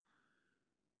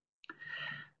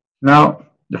 Now,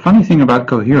 The funny thing about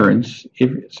coherence,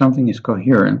 if something is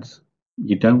coherent,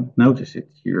 you don't notice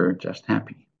it, you're just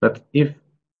happy. But if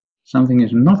something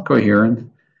is not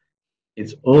coherent,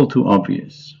 it's all too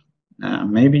obvious.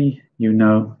 Maybe you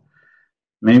know,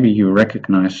 maybe you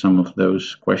recognize some of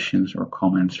those questions or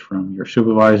comments from your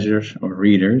supervisors or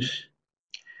readers.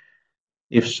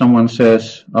 If someone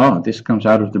says, oh, this comes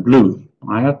out of the blue,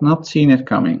 I had not seen it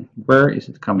coming, where is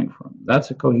it coming from?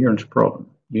 That's a coherence problem.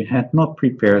 You had not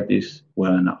prepared this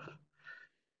well enough.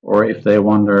 Or if they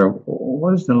wonder,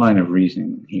 what is the line of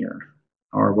reasoning here?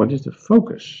 Or what is the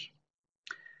focus?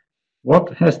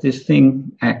 What has this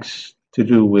thing X to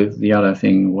do with the other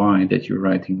thing Y that you're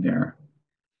writing there?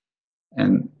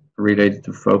 And related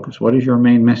to focus, what is your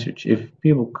main message? If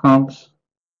people can't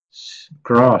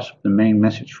grasp the main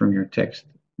message from your text,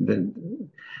 then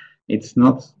it's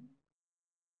not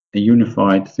a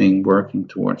unified thing working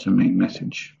towards a main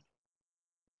message.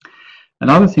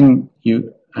 Another thing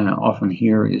you often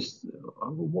hear is,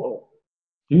 well,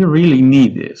 do you really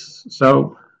need this?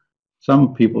 So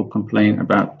some people complain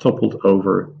about toppled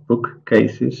over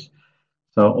bookcases.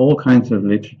 So all kinds of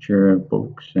literature,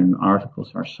 books and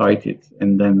articles are cited,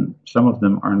 and then some of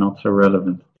them are not so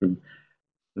relevant to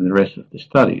the rest of the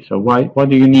study. So why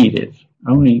do you need it?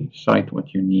 Only cite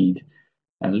what you need,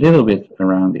 a little bit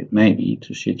around it maybe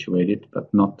to situate it,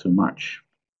 but not too much.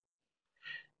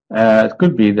 It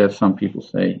could be that some people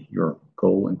say your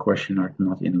goal and question are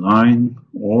not in line,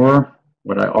 or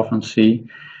what I often see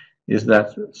is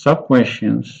that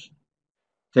sub-questions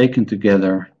taken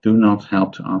together do not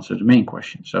help to answer the main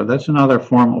question. So that's another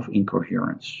form of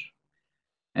incoherence.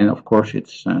 And of course,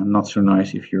 it's not so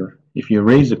nice if you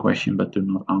raise a question but do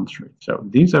not answer it. So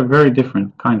these are very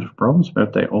different kinds of problems,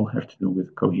 but they all have to do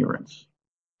with coherence.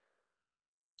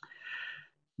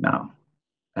 Now,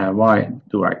 why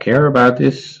do I care about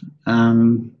this?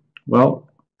 Well,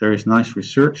 there is nice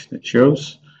research that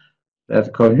shows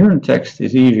that coherent text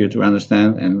is easier to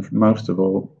understand and most of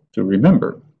all to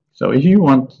remember. So if you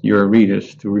want your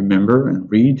readers to remember and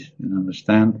read and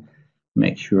understand,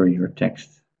 make sure your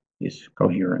text is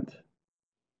coherent.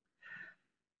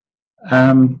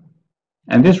 And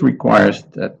this requires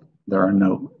that there are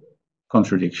no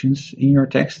contradictions in your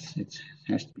text. It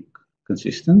has to be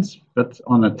consistent, but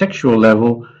on a textual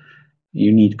level,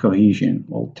 you need cohesion.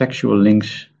 All textual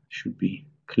links should be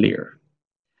clear.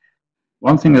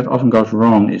 One thing that often goes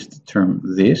wrong is the term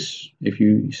this. If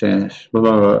you say blah,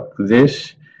 blah, blah,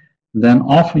 this, then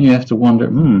often you have to wonder,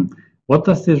 what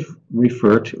does this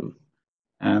refer to?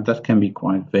 And that can be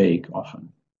quite vague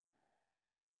often.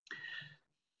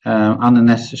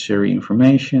 Unnecessary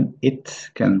information, it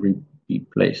can be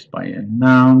replaced by a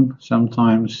noun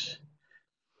sometimes.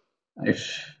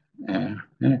 If a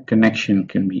connection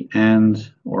can be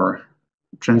and, or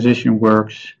transition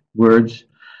words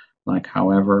like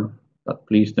however, but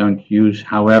please don't use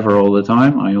however all the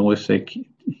time. I always say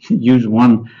use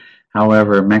one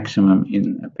however maximum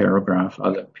in a paragraph.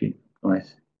 Other people,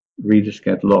 readers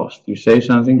get lost. You say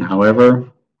something,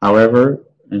 however,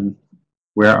 and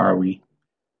where are we?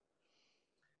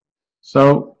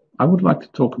 So I would like to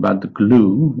talk about the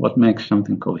glue, what makes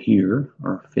something cohere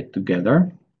or fit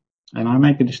together. And I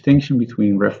make a distinction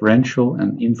between referential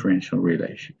and inferential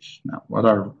relations. Now, what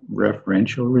are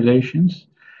referential relations?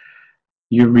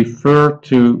 You refer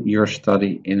to your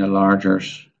study in a larger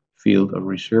field of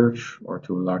research or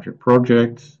to a larger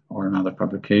project or another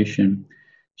publication,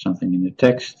 something in the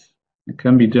text. It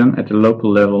can be done at a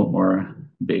local level or a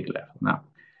big level. Now,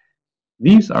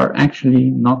 these are actually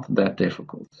not that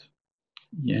difficult,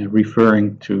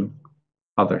 referring to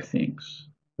other things,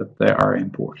 but they are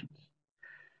important.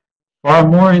 Far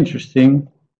more interesting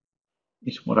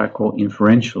is what I call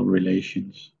inferential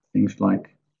relations, things like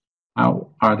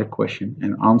how are the question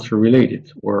and answer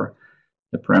related, or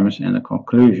the premise and the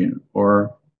conclusion,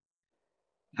 or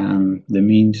the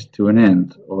means to an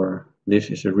end, or this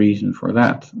is a reason for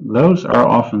that. Those are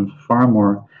often far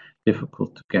more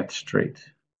difficult to get straight.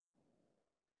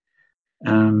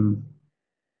 Now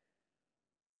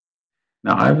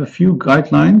I have a few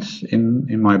guidelines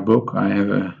in my book. I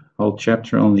have a whole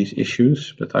chapter on these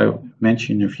issues, but I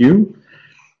mention a few.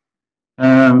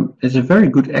 It's a very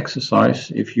good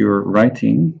exercise if you're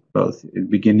writing, both at the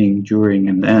beginning, during,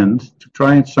 and end, to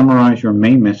try and summarize your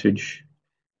main message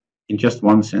in just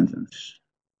one sentence.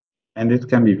 And it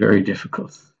can be very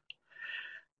difficult,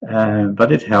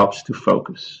 but it helps to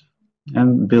focus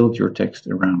and build your text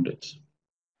around it.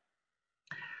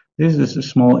 This is a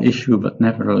small issue, but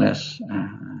nevertheless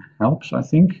helps, I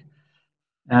think.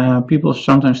 People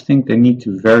sometimes think they need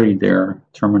to vary their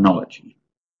terminology,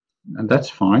 and that's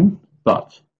fine.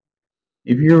 But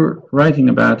if you're writing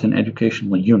about an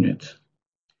educational unit,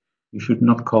 You should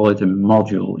not call it a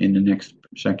module in the next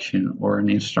section or an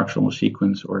instructional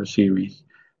sequence or a series,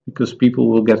 because people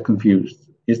will get confused.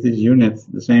 Is this unit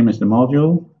the same as the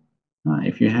module?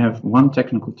 If you have one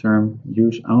technical term,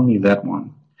 use only that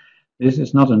one. This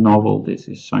is not a novel, this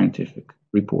is scientific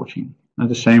reporting. And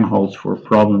the same holds for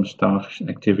problems, tasks,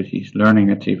 activities,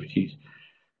 learning activities.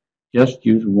 Just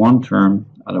use one term,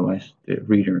 otherwise the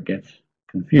reader gets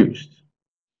confused.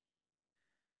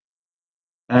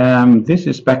 This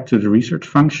is back to the research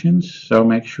functions, so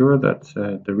make sure that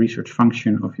the research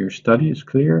function of your study is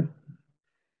clear.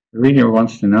 The reader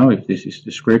wants to know if this is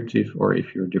descriptive or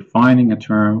if you're defining a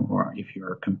term or if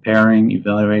you're comparing,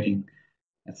 evaluating,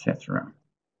 etc.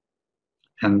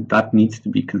 And that needs to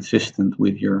be consistent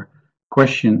with your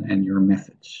question and your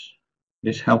methods.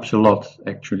 This helps a lot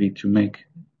actually to make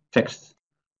text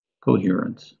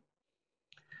coherent.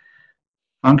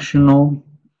 Functional,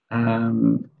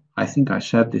 I think I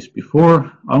said this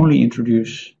before, only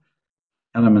introduce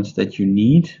elements that you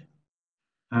need.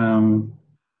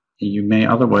 You may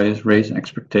otherwise raise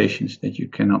expectations that you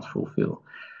cannot fulfill.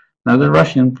 Now, the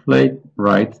Russian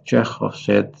playwright Chekhov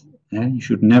said, you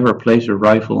should never place a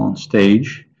rifle on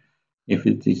stage if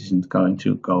it isn't going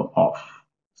to go off.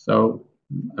 So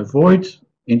avoid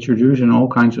introducing all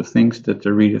kinds of things that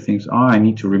the reader thinks, oh, I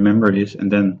need to remember this,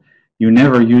 and then you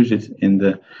never use it in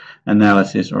the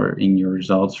analysis or in your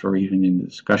results or even in the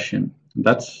discussion.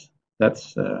 That's not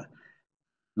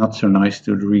so nice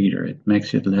to the reader. It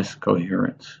makes it less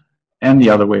coherent. And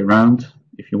the other way around,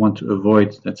 if you want to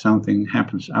avoid that something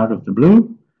happens out of the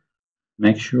blue,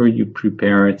 make sure you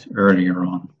prepare it earlier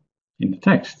on in the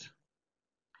text.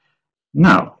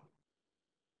 Now,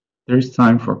 there is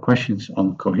time for questions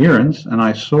on coherence, and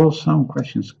I saw some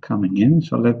questions coming in,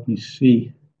 so let me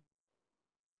see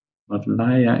what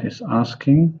Laia is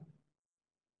asking.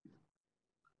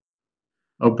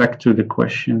 Oh, back to the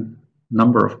question,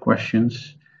 number of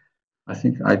questions. I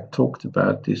think I talked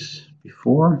about this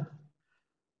before.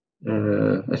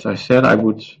 As I said, I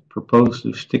would propose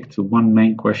to stick to one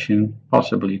main question,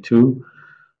 possibly two,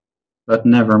 but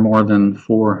never more than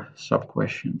 4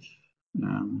 sub-questions.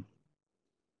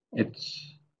 It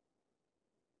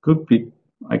could be,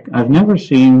 I've never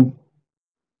seen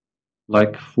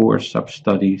like 4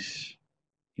 sub-studies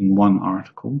in one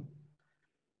article,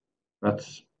 but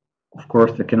of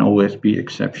course there can always be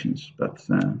exceptions, but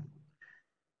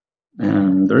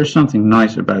there is something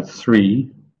nice about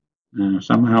 3.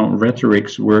 Somehow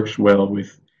rhetoric works well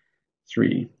with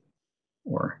 3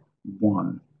 or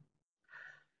 1.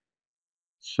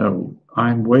 So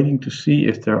I'm waiting to see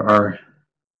if there are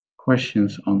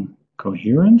questions on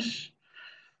coherence.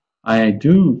 I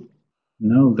do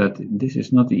know that this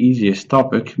is not the easiest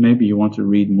topic. Maybe you want to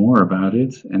read more about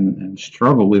it and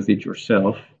struggle with it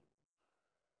yourself.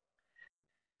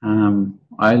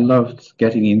 I loved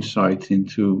getting insight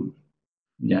into,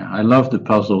 I love the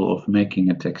puzzle of making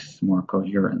a text more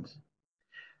coherent.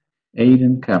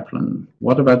 Aidan Kaplan,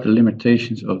 what about the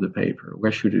limitations of the paper?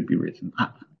 Where should it be written?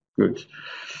 Good.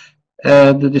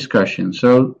 The discussion,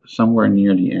 so somewhere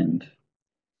near the end.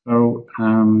 So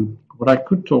what I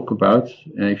could talk about,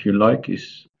 if you like,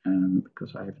 is,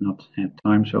 because I have not had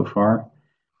time so far,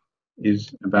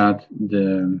 is about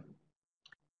the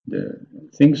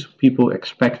things people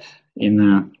expect in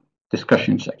a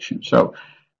discussion section. So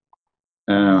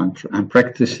I'm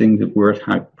practicing the word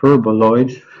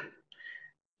hyperboloid.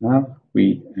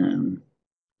 We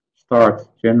start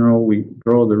general, we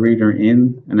draw the reader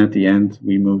in, and at the end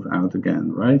we move out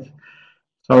again, right?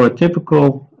 So a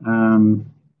typical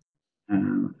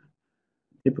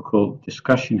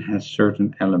discussion has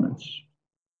certain elements.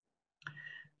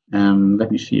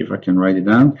 Let me see if I can write it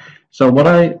down. So what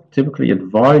I typically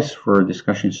advise for a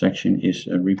discussion section is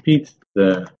repeat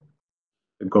the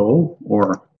goal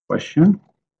or question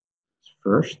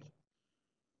first,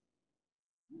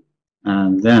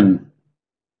 and then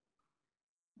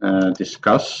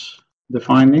discuss the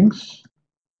findings.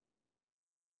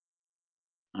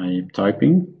 I am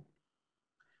typing.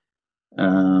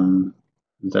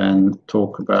 Then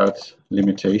talk about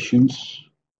limitations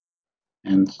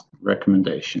and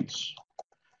recommendations.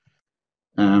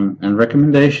 And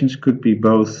recommendations could be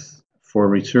both for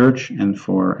research and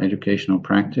for educational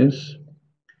practice.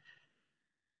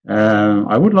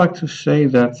 I would like to say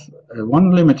that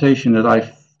one limitation that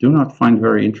I do not find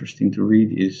very interesting to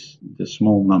read is the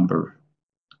small number.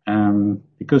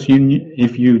 Because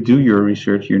if you do your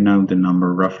research, you know the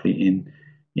number roughly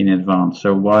in advance.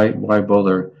 So why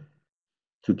bother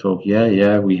to talk,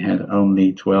 we had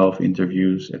only 12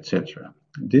 interviews, etc.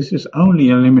 This is only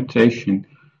a limitation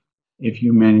if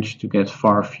you manage to get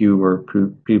far fewer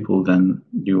people than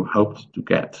you hoped to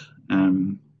get.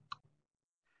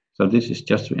 So this is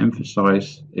just to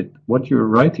emphasize it. What you're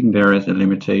writing there as a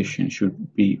limitation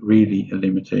should be really a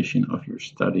limitation of your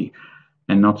study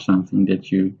and not something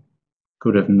that you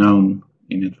could have known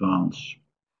in advance.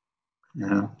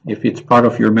 If it's part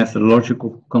of your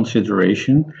methodological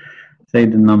consideration, say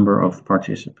the number of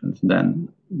participants, then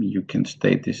you can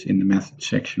state this in the method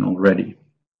section already.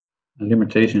 And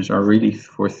limitations are really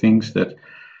for things that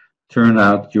turn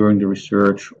out during the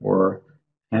research or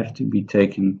have to be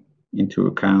taken into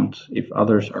account if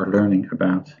others are learning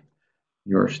about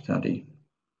your study.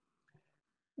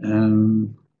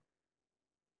 The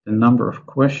number of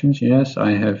questions, yes,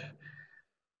 I'm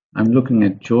looking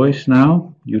at Joyce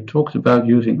now. You talked about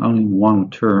using only one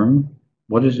term.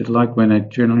 What is it like when I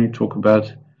generally talk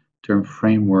about term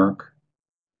framework,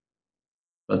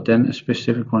 but then a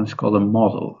specific one is called a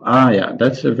model? Yeah,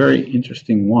 that's a very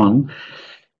interesting one.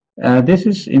 This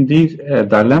is indeed a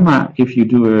dilemma if you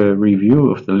do a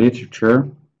review of the literature,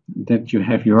 that you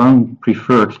have your own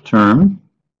preferred term.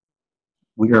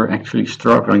 We are actually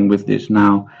struggling with this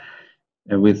now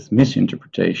with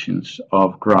misinterpretations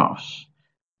of graphs.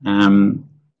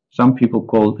 Some people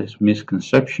call this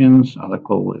misconceptions, others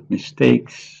call it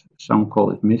mistakes, some call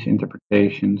it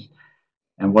misinterpretations.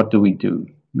 And what do?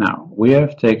 Now, we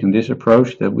have taken this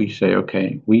approach that we say,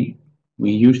 okay, we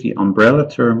use the umbrella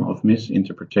term of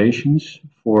misinterpretations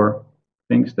for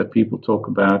things that people talk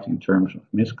about in terms of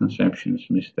misconceptions,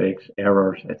 mistakes,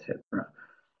 errors, etc.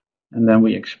 And then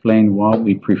we explain why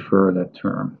we prefer that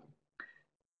term.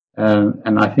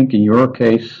 And I think in your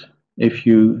case, if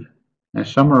you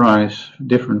summarize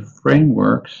different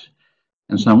frameworks,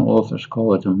 and some authors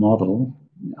call it a model,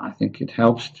 I think it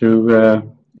helps to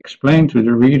explain to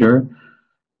the reader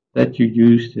that you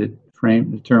use the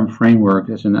term framework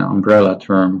as an umbrella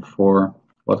term for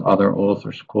what other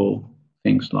authors call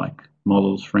things like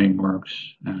models, frameworks,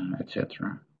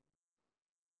 etc.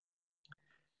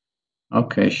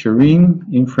 Okay,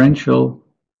 Shireen, inferential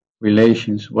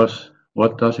relations,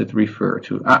 what does it refer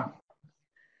to?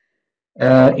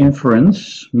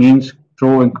 Inference means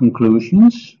drawing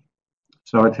conclusions,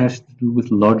 so it has to do with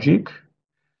logic.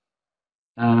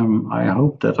 I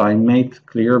hope that I made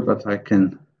clear, but I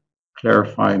can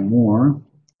clarify more.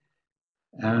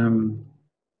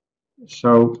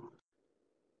 So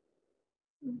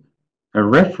a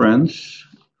reference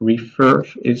this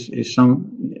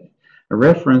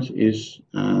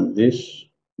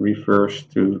refers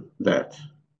to that.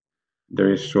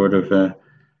 There is sort of a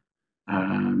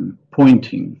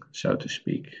pointing, so to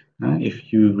speak.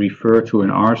 If you refer to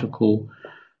an article,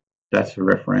 that's a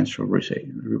referential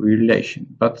relation.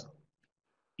 But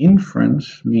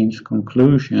inference means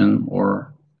conclusion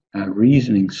or a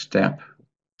reasoning step.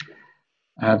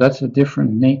 That's a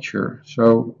different nature.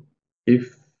 So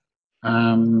if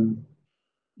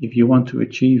you want to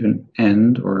achieve an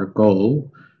end or a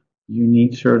goal, you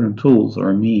need certain tools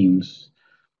or means.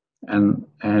 And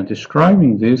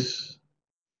describing this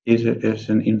is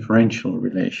an inferential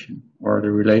relation, or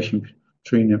the relation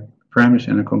between a premise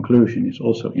and a conclusion is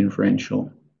also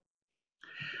inferential.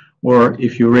 Or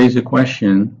if you raise a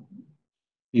question,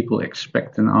 people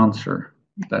expect an answer.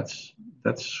 That's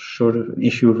sort of an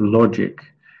issue of logic.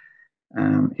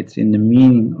 It's in the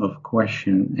meaning of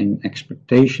question and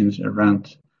expectations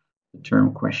around the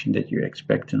term question that you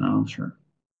expect an answer.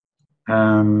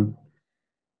 And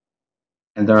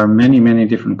there are many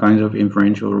different kinds of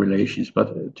inferential relations,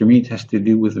 but to me it has to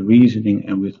do with reasoning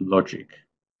and with logic.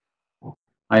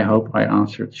 I hope I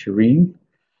answered Shireen.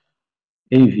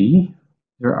 AV,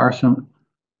 there are some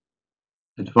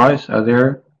advice out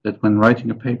there that when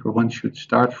writing a paper one should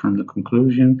start from the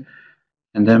conclusion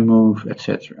and then move,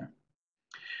 etc.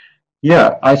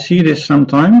 Yeah, I see this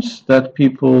sometimes, that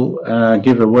people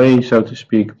give away, so to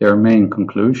speak, their main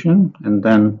conclusion and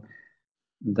then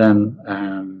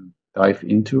dive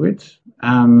into it.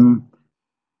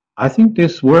 I think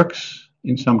this works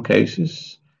in some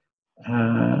cases.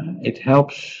 It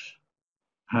helps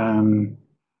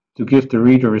to give the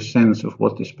reader a sense of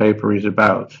what this paper is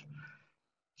about.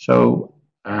 So,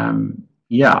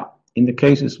 yeah, in the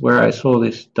cases where I saw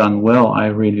this done well, I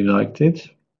really liked it.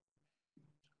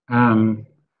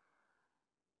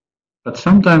 But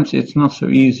sometimes it's not so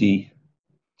easy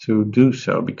to do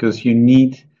so, because you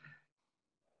need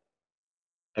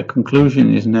a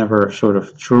conclusion is never sort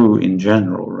of true in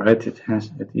general, right? It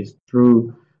is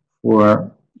true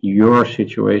for your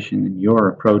situation and your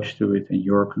approach to it and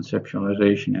your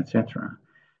conceptualization, etc.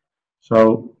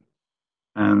 So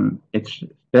it's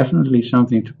definitely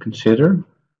something to consider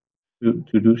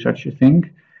to do such a thing.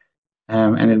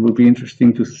 And it would be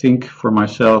interesting to think for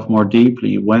myself more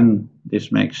deeply when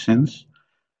this makes sense.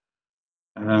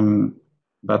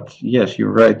 But yes,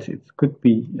 you're right. It could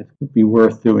be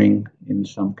worth doing in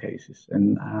some cases,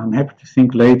 and I'm happy to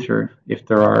think later if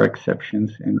there are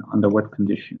exceptions and under what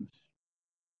conditions.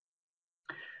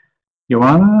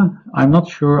 Joanna, I'm not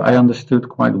sure I understood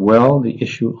quite well the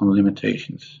issue on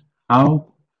limitations.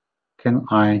 How can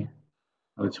I,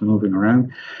 oh, it's moving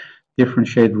around,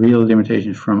 differentiate real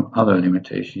limitations from other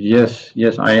limitations?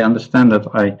 Yes, I understand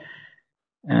that.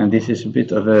 And this is a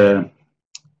bit of a,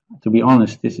 to be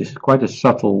honest, this is quite a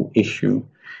subtle issue.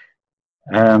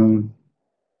 The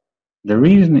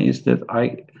reason is that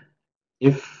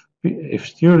if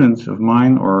students of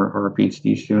mine or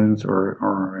PhD students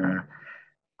or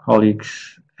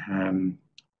colleagues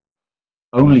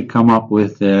only come up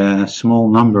with a small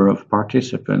number of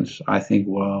participants, I think,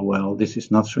 well, this is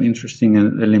not so interesting a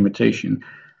limitation.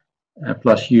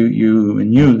 Plus, you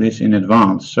knew this in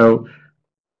advance, so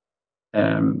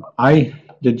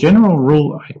the general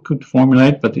rule I could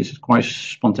formulate, but this is quite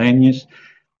spontaneous.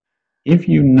 If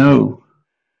you know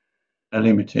a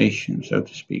limitation, so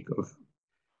to speak, of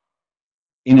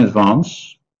in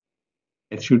advance,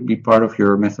 it should be part of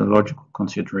your methodological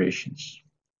considerations.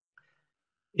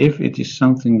 If it is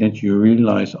something that you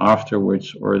realize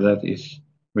afterwards, or that is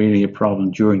really a problem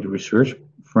during the research,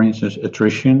 for instance,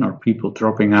 attrition or people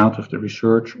dropping out of the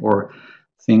research or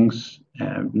things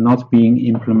not being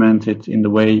implemented in the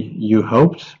way you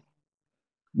hoped,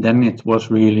 then it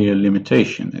was really a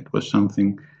limitation. It was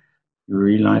something you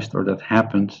realized or that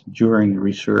happened during the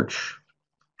research.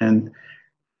 And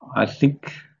I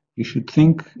think you should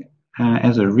think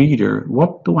as a reader,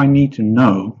 what do I need to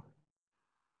know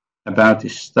about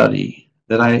this study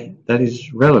that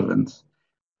is relevant,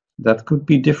 that could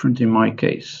be different in my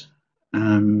case?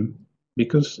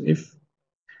 Because if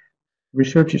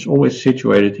research is always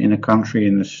situated in a country,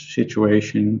 in a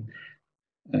situation,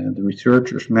 the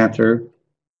researchers matter,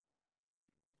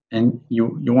 and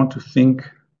you want to think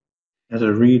as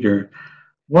a reader,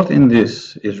 what in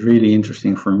this is really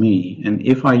interesting for me? And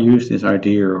if I use this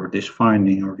idea or this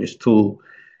finding or this tool,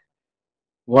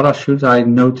 what should I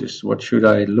notice? What should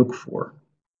I look for?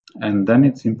 And then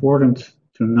it's important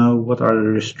to know what are the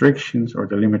restrictions or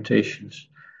the limitations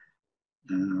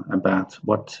about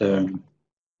what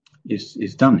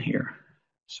is done here.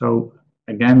 So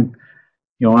again,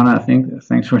 Joanna, I think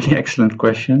thanks for the excellent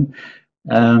question.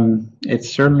 It's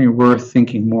certainly worth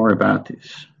thinking more about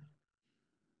this.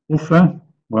 Uffe,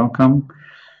 welcome.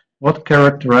 What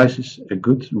characterizes a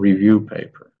good review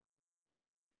paper?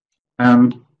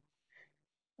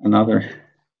 Another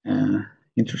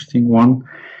interesting one.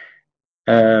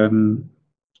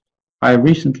 I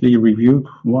recently reviewed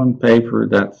one paper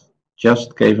that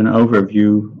just gave an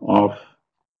overview of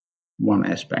one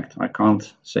aspect. I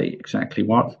can't say exactly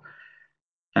what,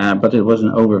 but it was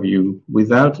an overview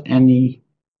without any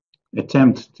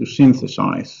attempt to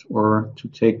synthesize or to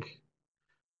take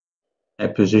a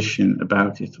position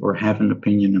about it or have an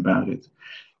opinion about it.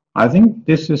 I think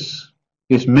this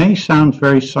may sound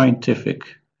very scientific,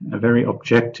 very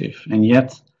objective, and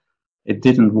yet it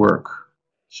didn't work.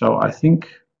 So I think,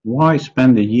 why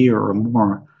spend a year or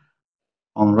more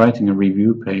on writing a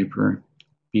review paper,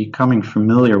 becoming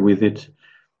familiar with it,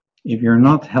 if you're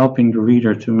not helping the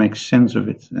reader to make sense of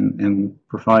it and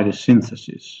provide a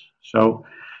synthesis? So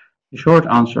the short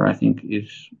answer, I think,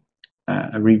 is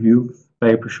a review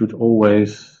paper should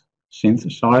always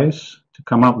synthesize to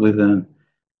come up with a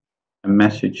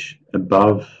message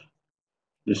above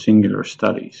the singular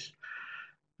studies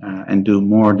and do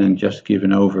more than just give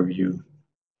an overview.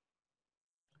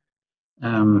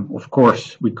 Of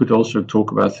course, we could also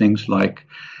talk about things like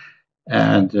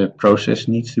the process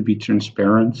needs to be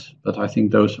transparent, but I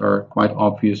think those are quite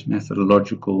obvious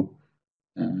methodological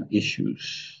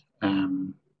issues.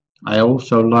 I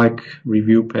also like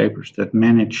review papers that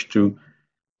manage to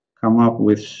come up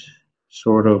with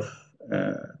sort of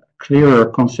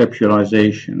clearer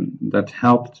conceptualization that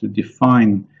help to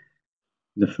define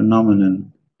the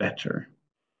phenomenon better.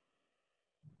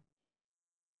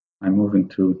 I'm moving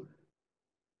to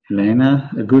Helena.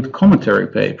 A good commentary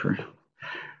paper.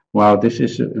 Wow, this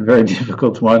is a very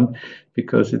difficult one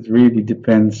because it really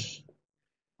depends.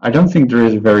 I don't think there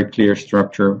is a very clear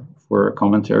structure for a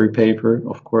commentary paper.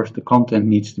 Of course, the content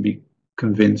needs to be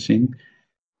convincing,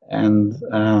 and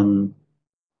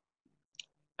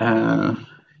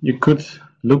you could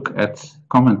look at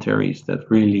commentaries that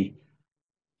really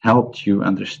helped you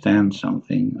understand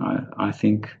something. I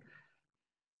think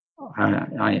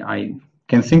I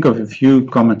can think of a few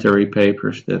commentary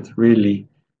papers that really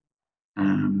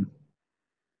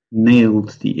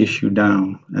nailed the issue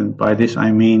down, and by this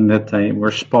I mean that they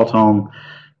were spot on,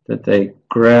 that they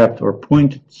grabbed or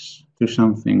pointed to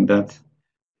something that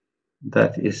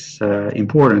that is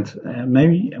important.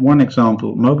 Maybe one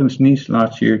example, Mogens Nies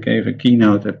last year gave a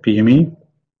keynote at PME,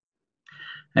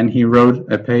 and he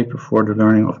wrote a paper for the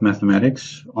learning of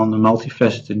mathematics on the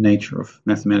multifaceted nature of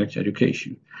mathematics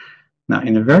education. Now,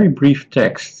 in a very brief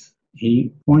text,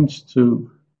 he points to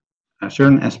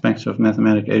certain aspects of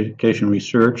mathematics education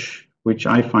research, which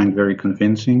I find very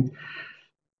convincing.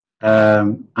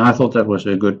 I thought that was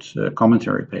a good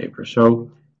commentary paper.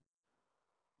 So,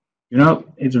 you know,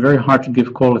 it's very hard to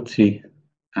give quality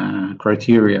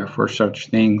criteria for such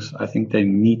things. I think they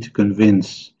need to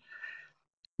convince,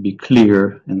 be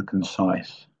clear and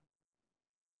concise.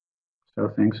 So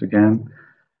thanks again.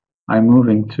 I'm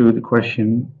moving to the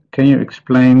question, can you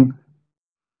explain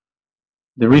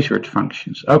the research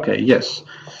functions? Okay, yes.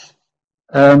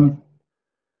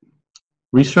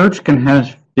 Research can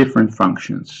have different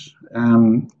functions.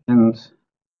 And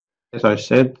as I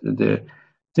said, the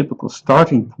typical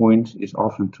starting point is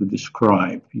often to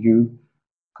describe. You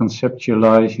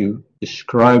conceptualize, you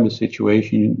describe a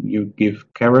situation, you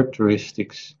give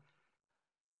characteristics.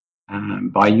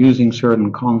 By using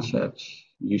certain concepts,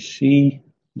 you see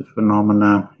the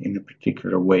phenomena in a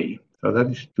particular way. So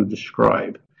that is to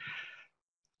describe.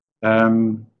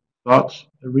 But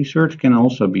research can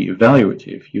also be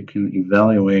evaluative. You can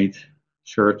evaluate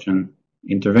certain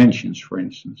interventions, for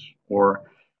instance, or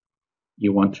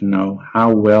you want to know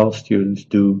how well students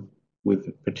do with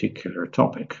a particular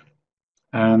topic.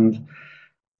 And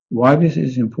why this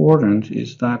is important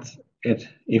is that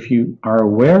if you are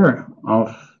aware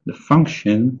of the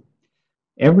function,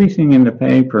 everything in the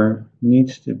paper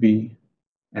needs to be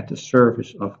at the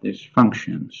service of this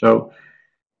function. So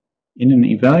in an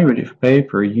evaluative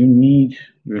paper, you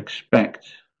expect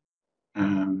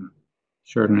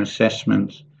certain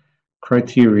assessment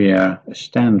criteria, a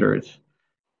standard,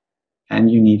 and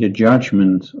you need a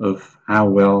judgment of how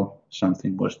well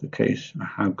something was the case, or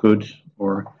how good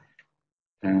or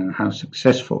how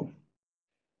successful.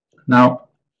 Now,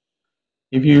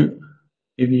 if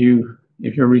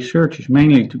your research is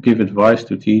mainly to give advice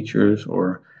to teachers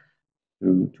or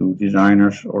to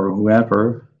designers or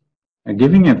whoever,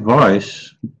 giving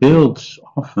advice builds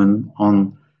often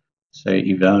on, say,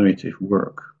 evaluative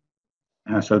work.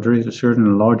 So there is a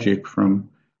certain logic from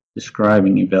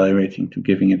describing, evaluating to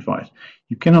giving advice.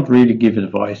 You cannot really give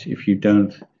advice if you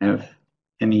don't have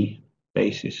any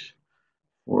basis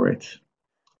for it.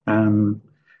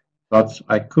 But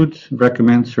I could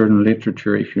recommend certain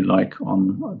literature, if you like,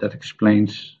 on that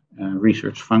explains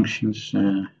research functions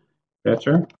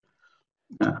better.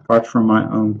 Apart from my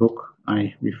own book,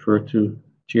 I refer to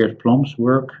Geert Plom's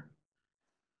work,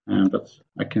 but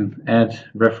I can add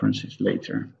references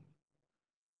later.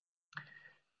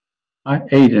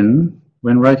 Aiden,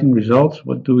 when writing results,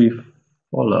 what do we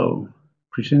follow?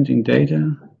 Presenting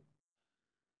data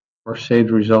or say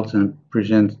the results and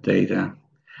present data?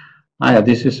 Yeah,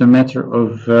 this is a matter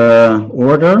of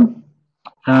order.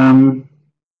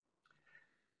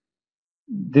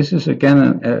 This is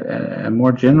again a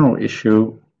more general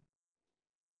issue.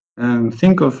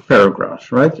 Think of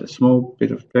paragraphs, right? A small bit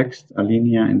of text,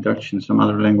 alinea in Dutch and some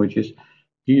other languages.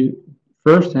 Do you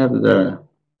first have the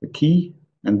key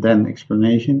and then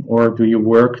explanation, or do you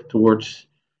work towards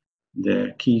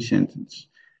the key sentence?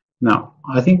 Now,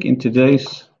 I think in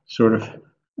today's sort of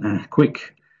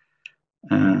quick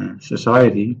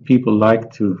society, people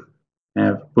like to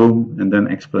have boom and then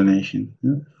explanation.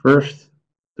 First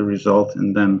the result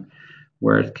and then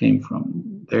where it came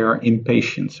from. They are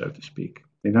impatient, so to speak.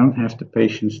 They don't have the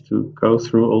patience to go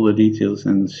through all the details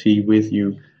and see with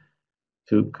you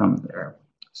to come there.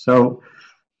 So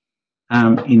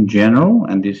in general,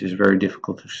 and this is very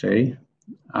difficult to say,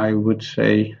 I would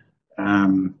say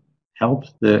help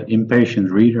the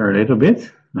impatient reader a little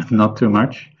bit, but not too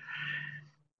much.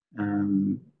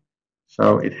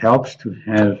 So it helps to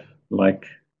have like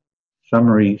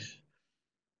summaries,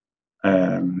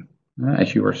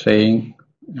 as you were saying.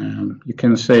 You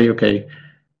can say, okay,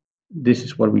 this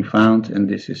is what we found, and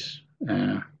this is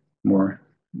more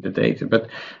the data. But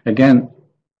again,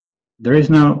 there is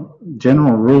no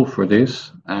general rule for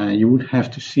this. You would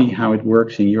have to see how it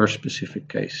works in your specific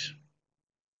case.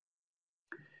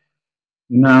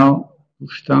 Now,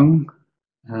 Ustang,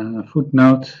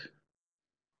 footnote.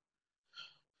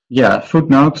 Yeah,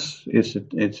 footnotes.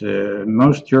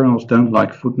 Most journals don't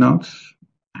like footnotes.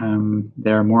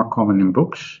 They're more common in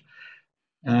books.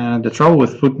 The trouble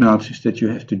with footnotes is that you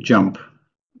have to jump,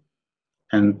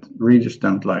 and readers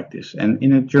don't like this. And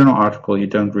in a journal article, you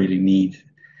don't really need.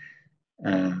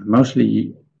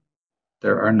 Mostly,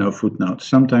 there are no footnotes.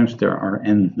 Sometimes there are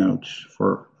endnotes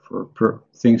for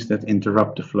things that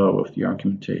interrupt the flow of the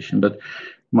argumentation. But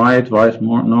my advice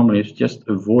normally is just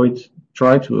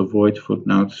try to avoid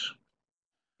footnotes,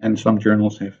 and some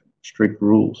journals have strict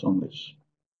rules on this.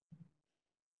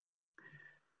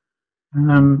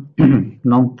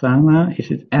 Montana,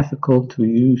 is it ethical to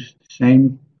use the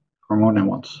same or more than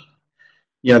once?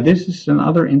 Yeah, this is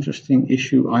another interesting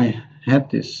issue. I had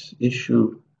this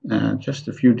issue just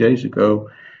a few days ago,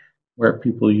 where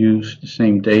people use the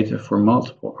same data for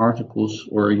multiple articles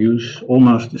or use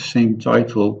almost the same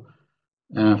title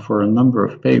for a number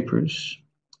of papers.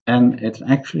 And it's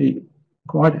actually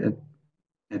quite a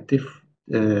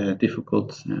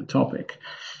difficult topic.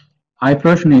 I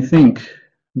personally think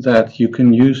that you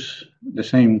can use the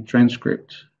same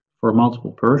transcript for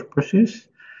multiple purposes,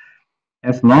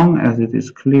 as long as it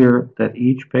is clear that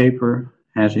each paper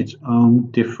has its own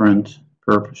different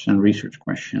purpose and research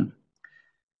question.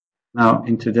 Now,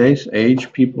 in today's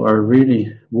age, people are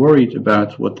really worried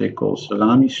about what they call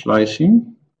salami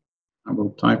slicing. I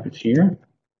will type it here.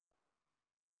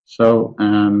 So,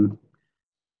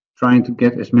 trying to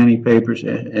get as many papers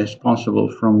as possible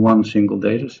from one single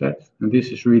data set. And this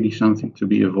is really something to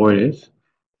be avoided.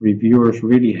 Reviewers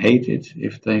really hate it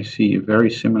if they see a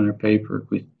very similar paper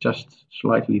with just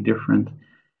slightly different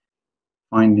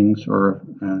findings or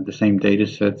the same data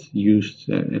set used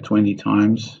 20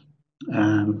 times.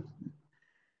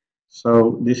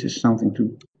 So this is something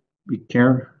to be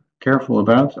careful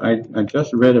about. I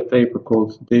just read a paper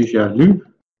called Déjà Lu,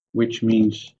 which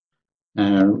means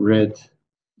read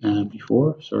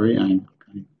before. Sorry,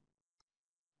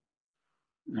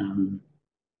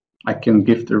 I can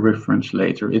give the reference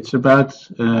later. It's about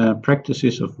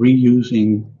practices of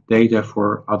reusing data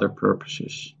for other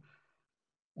purposes.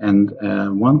 And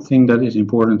one thing that is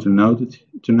important to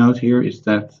note here is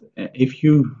that if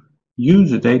you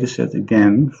use a data set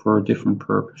again for a different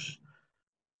purpose,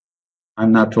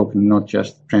 I'm now talking not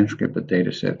just transcript but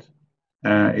data set,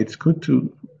 it's good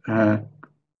to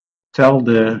tell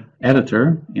the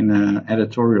editor in an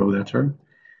editorial letter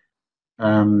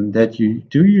that you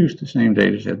do use the same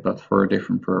data set but for a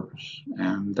different purpose.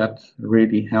 And that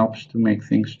really helps to make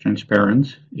things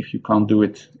transparent if you can't do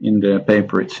it in the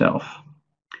paper itself.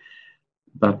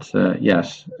 But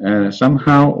yes,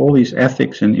 somehow all these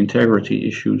ethics and integrity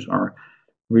issues are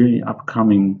really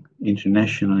upcoming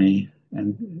internationally,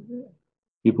 and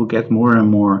people get more and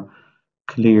more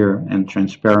clear and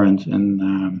transparent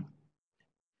and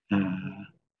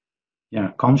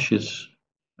conscious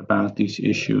about these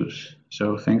issues.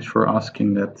 So thanks for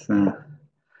asking that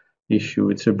issue.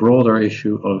 It's a broader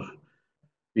issue of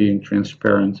being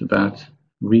transparent about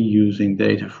reusing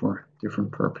data for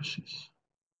different purposes.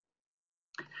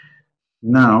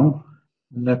 Now,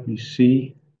 let me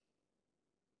see.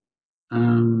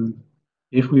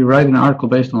 If we write an article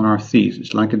based on our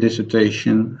thesis, like a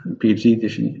dissertation, a PhD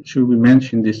dissertation, should we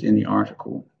mention this in the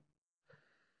article?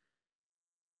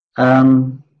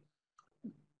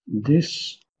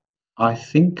 This, I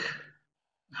think,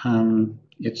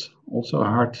 it's also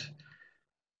hard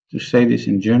to say this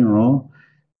in general.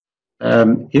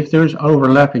 If there's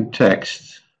overlapping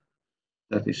text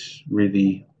that is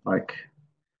really like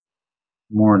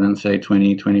more than, say,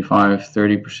 20, 25,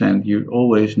 30%, you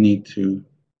always need to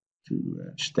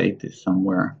state this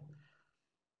somewhere.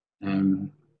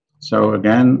 So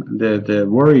again, the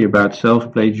worry about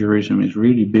self-plagiarism is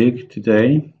really big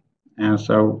today, and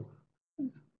so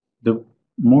the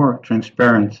more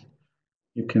transparent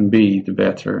you can be, the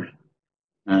better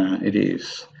it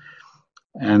is.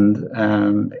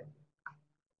 And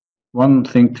one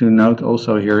thing to note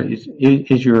also here is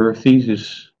your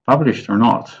thesis published or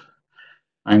not?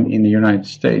 And in the United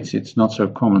States, it's not so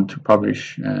common to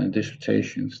publish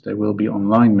dissertations. They will be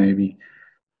online maybe,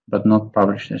 but not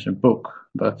published as a book.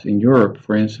 But in Europe,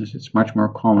 for instance, it's much more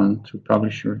common to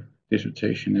publish your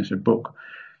dissertation as a book.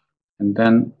 And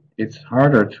then it's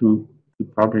harder to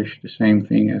publish the same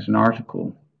thing as an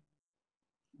article.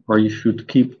 Or you should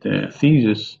keep the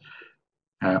thesis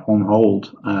on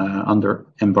hold under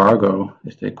embargo,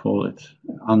 as they call it,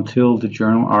 until the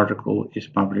journal article is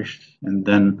published, and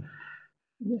then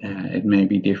it may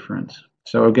be different.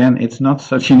 So again, it's not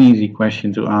such an easy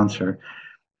question to answer,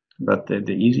 but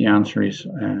the easy answer is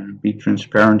be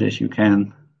transparent as you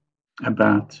can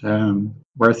about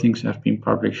where things have been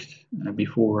published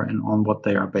before and on what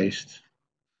they are based.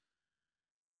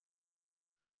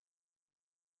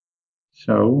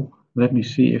 So let me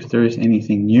see if there is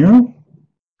anything new.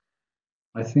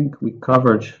 I think we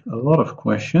covered a lot of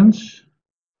questions.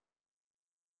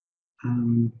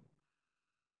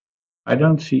 I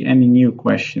don't see any new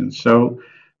questions, so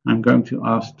I'm going to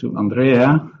ask to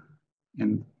Andrea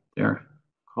and their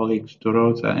colleagues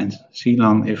Dorota and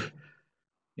Silan if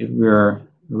we're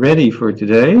ready for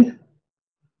today.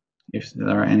 If there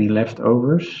are any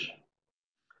leftovers.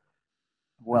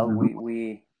 Well,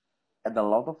 we had a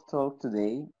lot of talk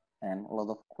today and a lot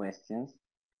of questions.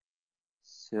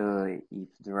 So if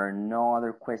there are no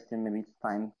other questions, maybe it's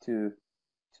time to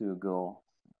go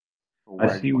I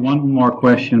forward. see one more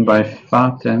question by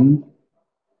Faten.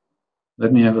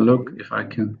 Let me have a look if I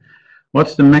can.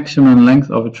 What's the maximum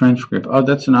length of a transcript? Oh,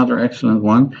 that's another excellent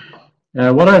one.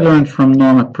 What I learned from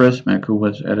Norma Prismack, who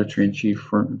was editor-in-chief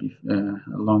for a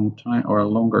long time or a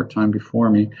longer time before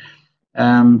me,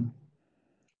 don't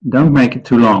make it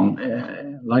too long.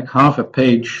 Like half a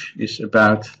page is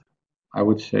about, I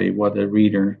would say, what a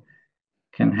reader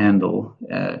can handle.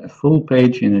 A full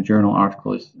page in a journal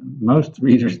article is, most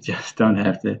readers just don't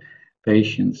have the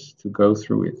patience to go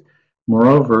through it.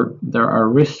 Moreover, there are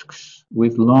risks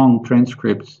with long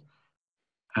transcripts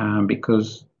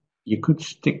because you could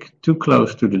stick too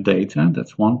close to the data.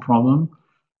 That's one problem.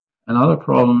 Another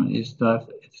problem is that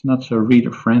it's not so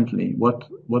reader friendly. What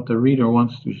the reader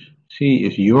wants to see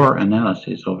is your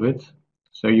analysis of it.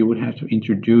 So you would have to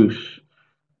introduce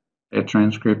a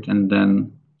transcript and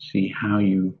then see how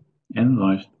you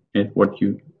analyze it, what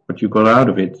you got out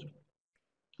of it.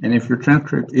 And if your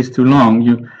transcript is too long,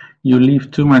 you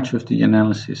leave too much of the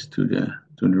analysis to the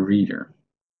reader.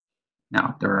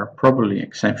 Now, there are probably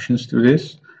exceptions to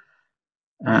this,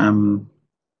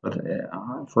 but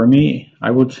for me,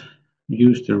 I would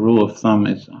use the rule of thumb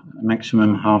is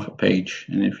maximum half a page.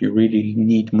 And if you really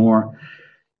need more,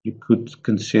 you could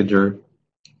consider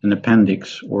an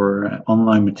appendix or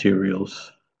online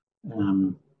materials.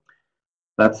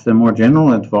 That's the more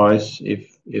general advice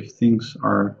if things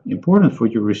are important for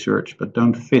your research but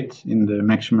don't fit in the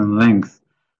maximum length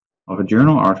of a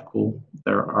journal article.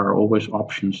 There are always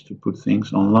options to put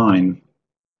things online.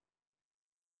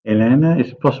 Elena,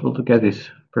 is it possible to get this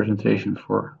presentation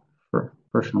for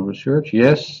personal research?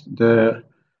 Yes, the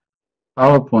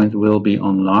PowerPoint will be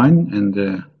online and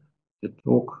the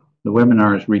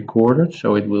webinar is recorded,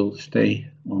 so it will stay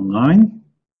online.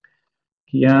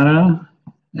 Chiara,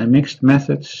 mixed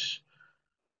methods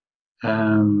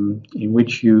in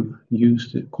which you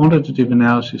use the quantitative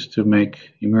analysis to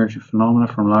make emergent phenomena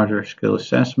from larger scale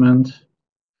assessment,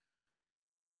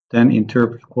 then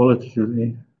interpret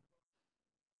qualitatively.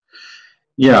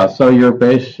 Yeah, so you're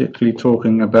basically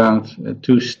talking about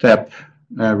two-step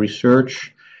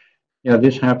research. Yeah,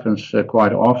 this happens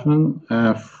quite often,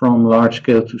 from large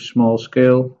scale to small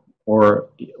scale, or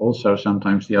also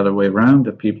sometimes the other way around,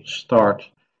 that people start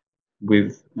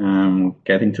with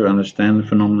getting to understand the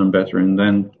phenomenon better and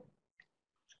then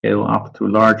scale up to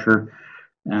larger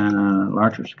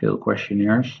scale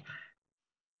questionnaires.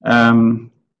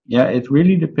 Yeah, it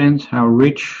really depends how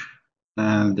rich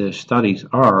the studies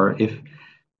are. If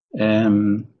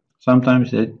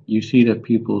sometimes you see that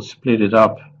people split it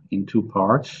up in two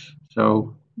parts,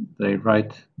 so they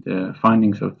write the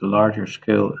findings of the larger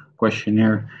scale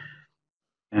questionnaire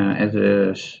as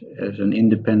an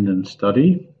independent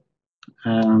study,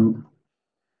 and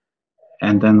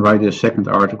then write a second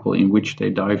article in which they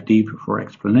dive deeper for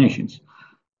explanations.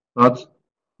 But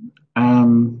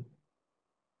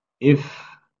if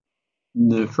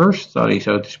the first study,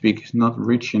 so to speak, is not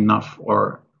rich enough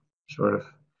or sort of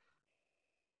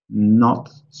not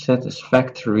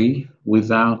satisfactory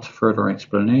without further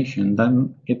explanation,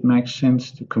 then it makes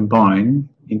sense to combine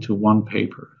into one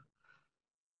paper.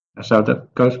 So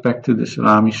that goes back to the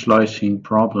salami slicing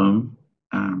problem.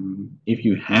 If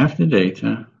you have the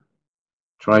data,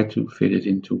 try to fit it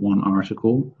into one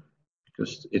article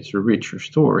because it's a richer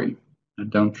story. And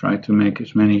don't try to make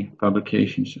as many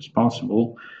publications as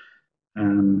possible.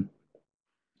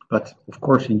 But of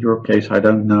course, in your case, I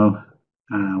don't know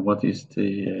what is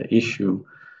the issue,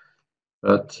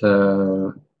 but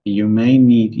you may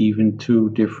need even two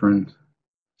different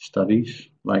studies,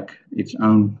 like its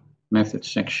own method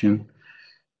section,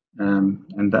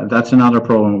 and that's another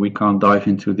problem. We can't dive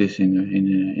into this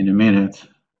in a minute.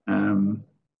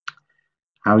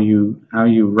 How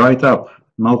you write up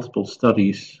multiple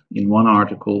studies in one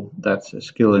article, that's a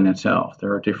skill in itself.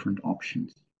 There are different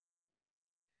options.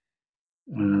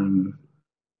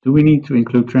 Do we need to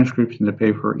include transcripts in the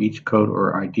paper for each code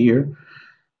or idea?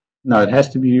 No, it has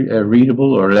to be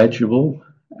readable or legible.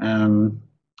 In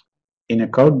a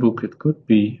code book, it could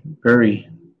be very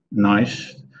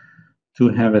nice to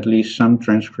have at least some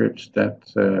transcripts that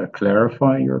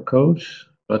clarify your codes.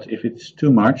 But if it's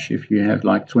too much, if you have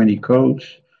like 20 codes,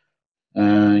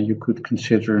 you could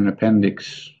consider an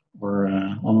appendix or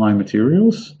online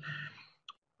materials.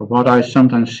 But what I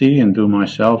sometimes see and do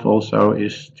myself also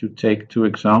is to take two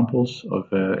examples of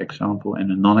an example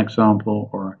and a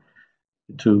non-example, or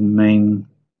the two main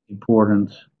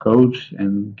important code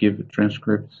and give a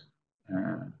transcript,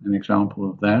 an example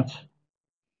of that,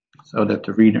 so that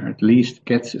the reader at least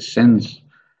gets a sense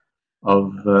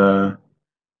of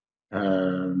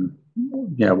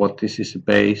what this is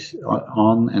based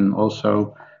on, and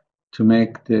also to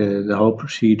make the whole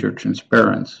procedure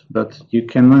transparent. But you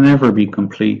can never be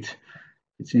complete.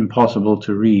 It's impossible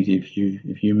to read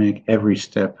if you make every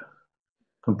step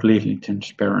completely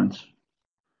transparent.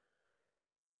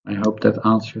 I hope that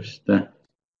answers the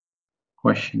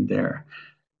question there.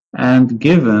 And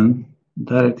given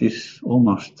that it is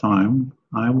almost time,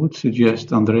 I would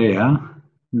suggest, Andrea,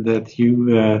 that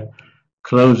you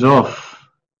close off.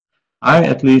 I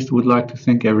at least would like to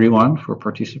thank everyone for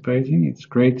participating. It's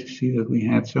great to see that we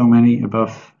had so many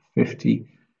above 50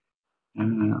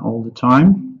 all the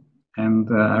time. And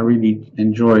I really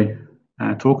enjoy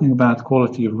talking about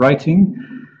quality of writing,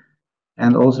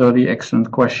 and also the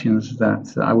excellent questions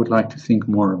that I would like to think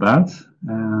more about.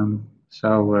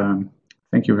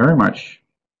 Thank you very much.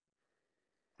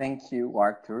 Thank you,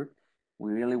 Arthur.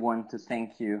 We really want to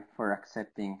thank you for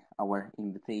accepting our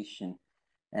invitation,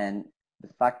 and the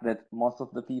fact that most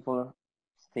of the people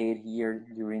stayed here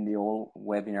during the whole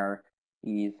webinar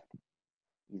is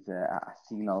a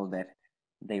signal that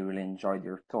they really enjoyed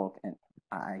your talk, and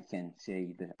I can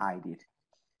say that I did.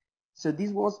 So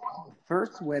this was the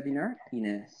first webinar in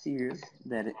a series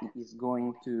that is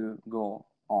going to go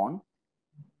on.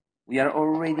 We are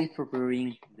already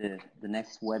preparing the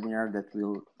next webinar that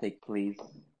will take place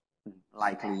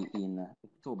likely in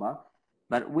October,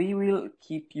 but we will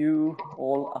keep you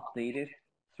all updated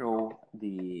through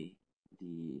the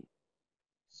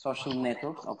social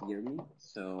networks of YERME,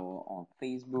 so on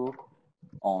Facebook,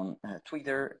 on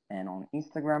Twitter, and on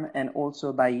Instagram, and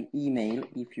also by email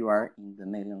if you are in the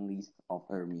mailing list of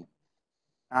YERME.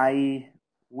 I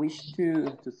wish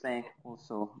to thank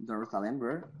also Dorota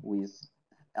Lember, who is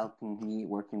helping me,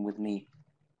 working with me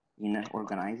in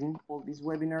organizing all these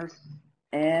webinars.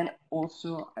 And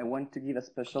also I want to give a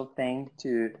special thank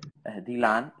to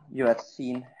Dylan. You have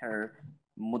seen her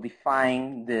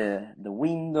modifying the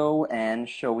window and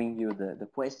showing you the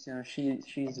question.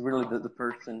 She's really the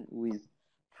person who is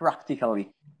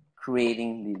practically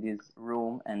creating this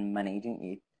room and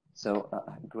managing it. So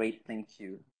great thank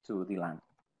you to Dylan.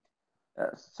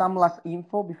 Some last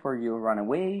info before you run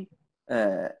away.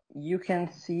 You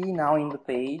can see now in the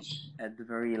page at the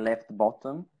very left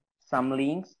bottom some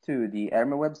links to the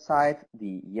YERME website,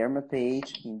 the YERME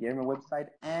page in the YERME website,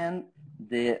 and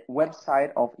the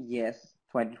website of YES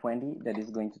 2020 that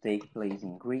is going to take place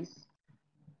in Greece.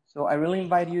 So I really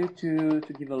invite you to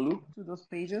give a look to those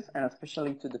pages, and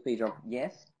especially to the page of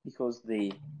YES, because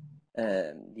the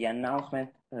announcement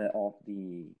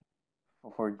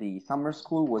for the summer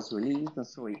school was released, and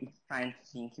so it's time to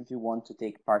think if you want to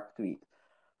take part to it.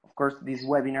 Of course, these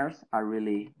webinars are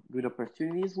really good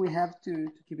opportunities we have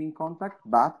to keep in contact,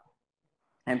 but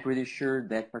I'm pretty sure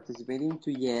that participating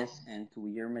to YES and to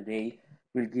YERME Day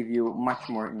will give you much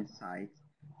more insight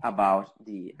about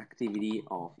the activity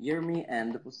of YERME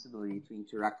and the possibility to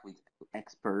interact with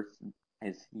experts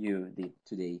as you did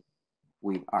today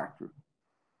with Arthur.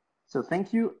 So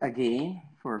thank you again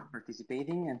for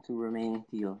participating and to remain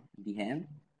till the end.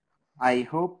 I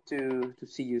hope to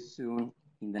see you soon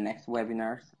in the next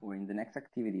webinars or in the next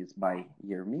activities by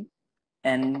YERME.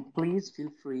 And please feel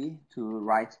free to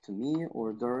write to me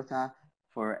or Dorota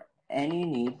for any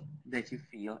need that you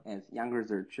feel as young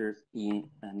researchers in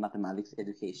mathematics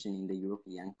education in the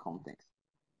European context.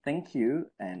 Thank you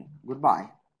and goodbye.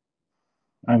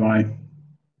 Bye-bye.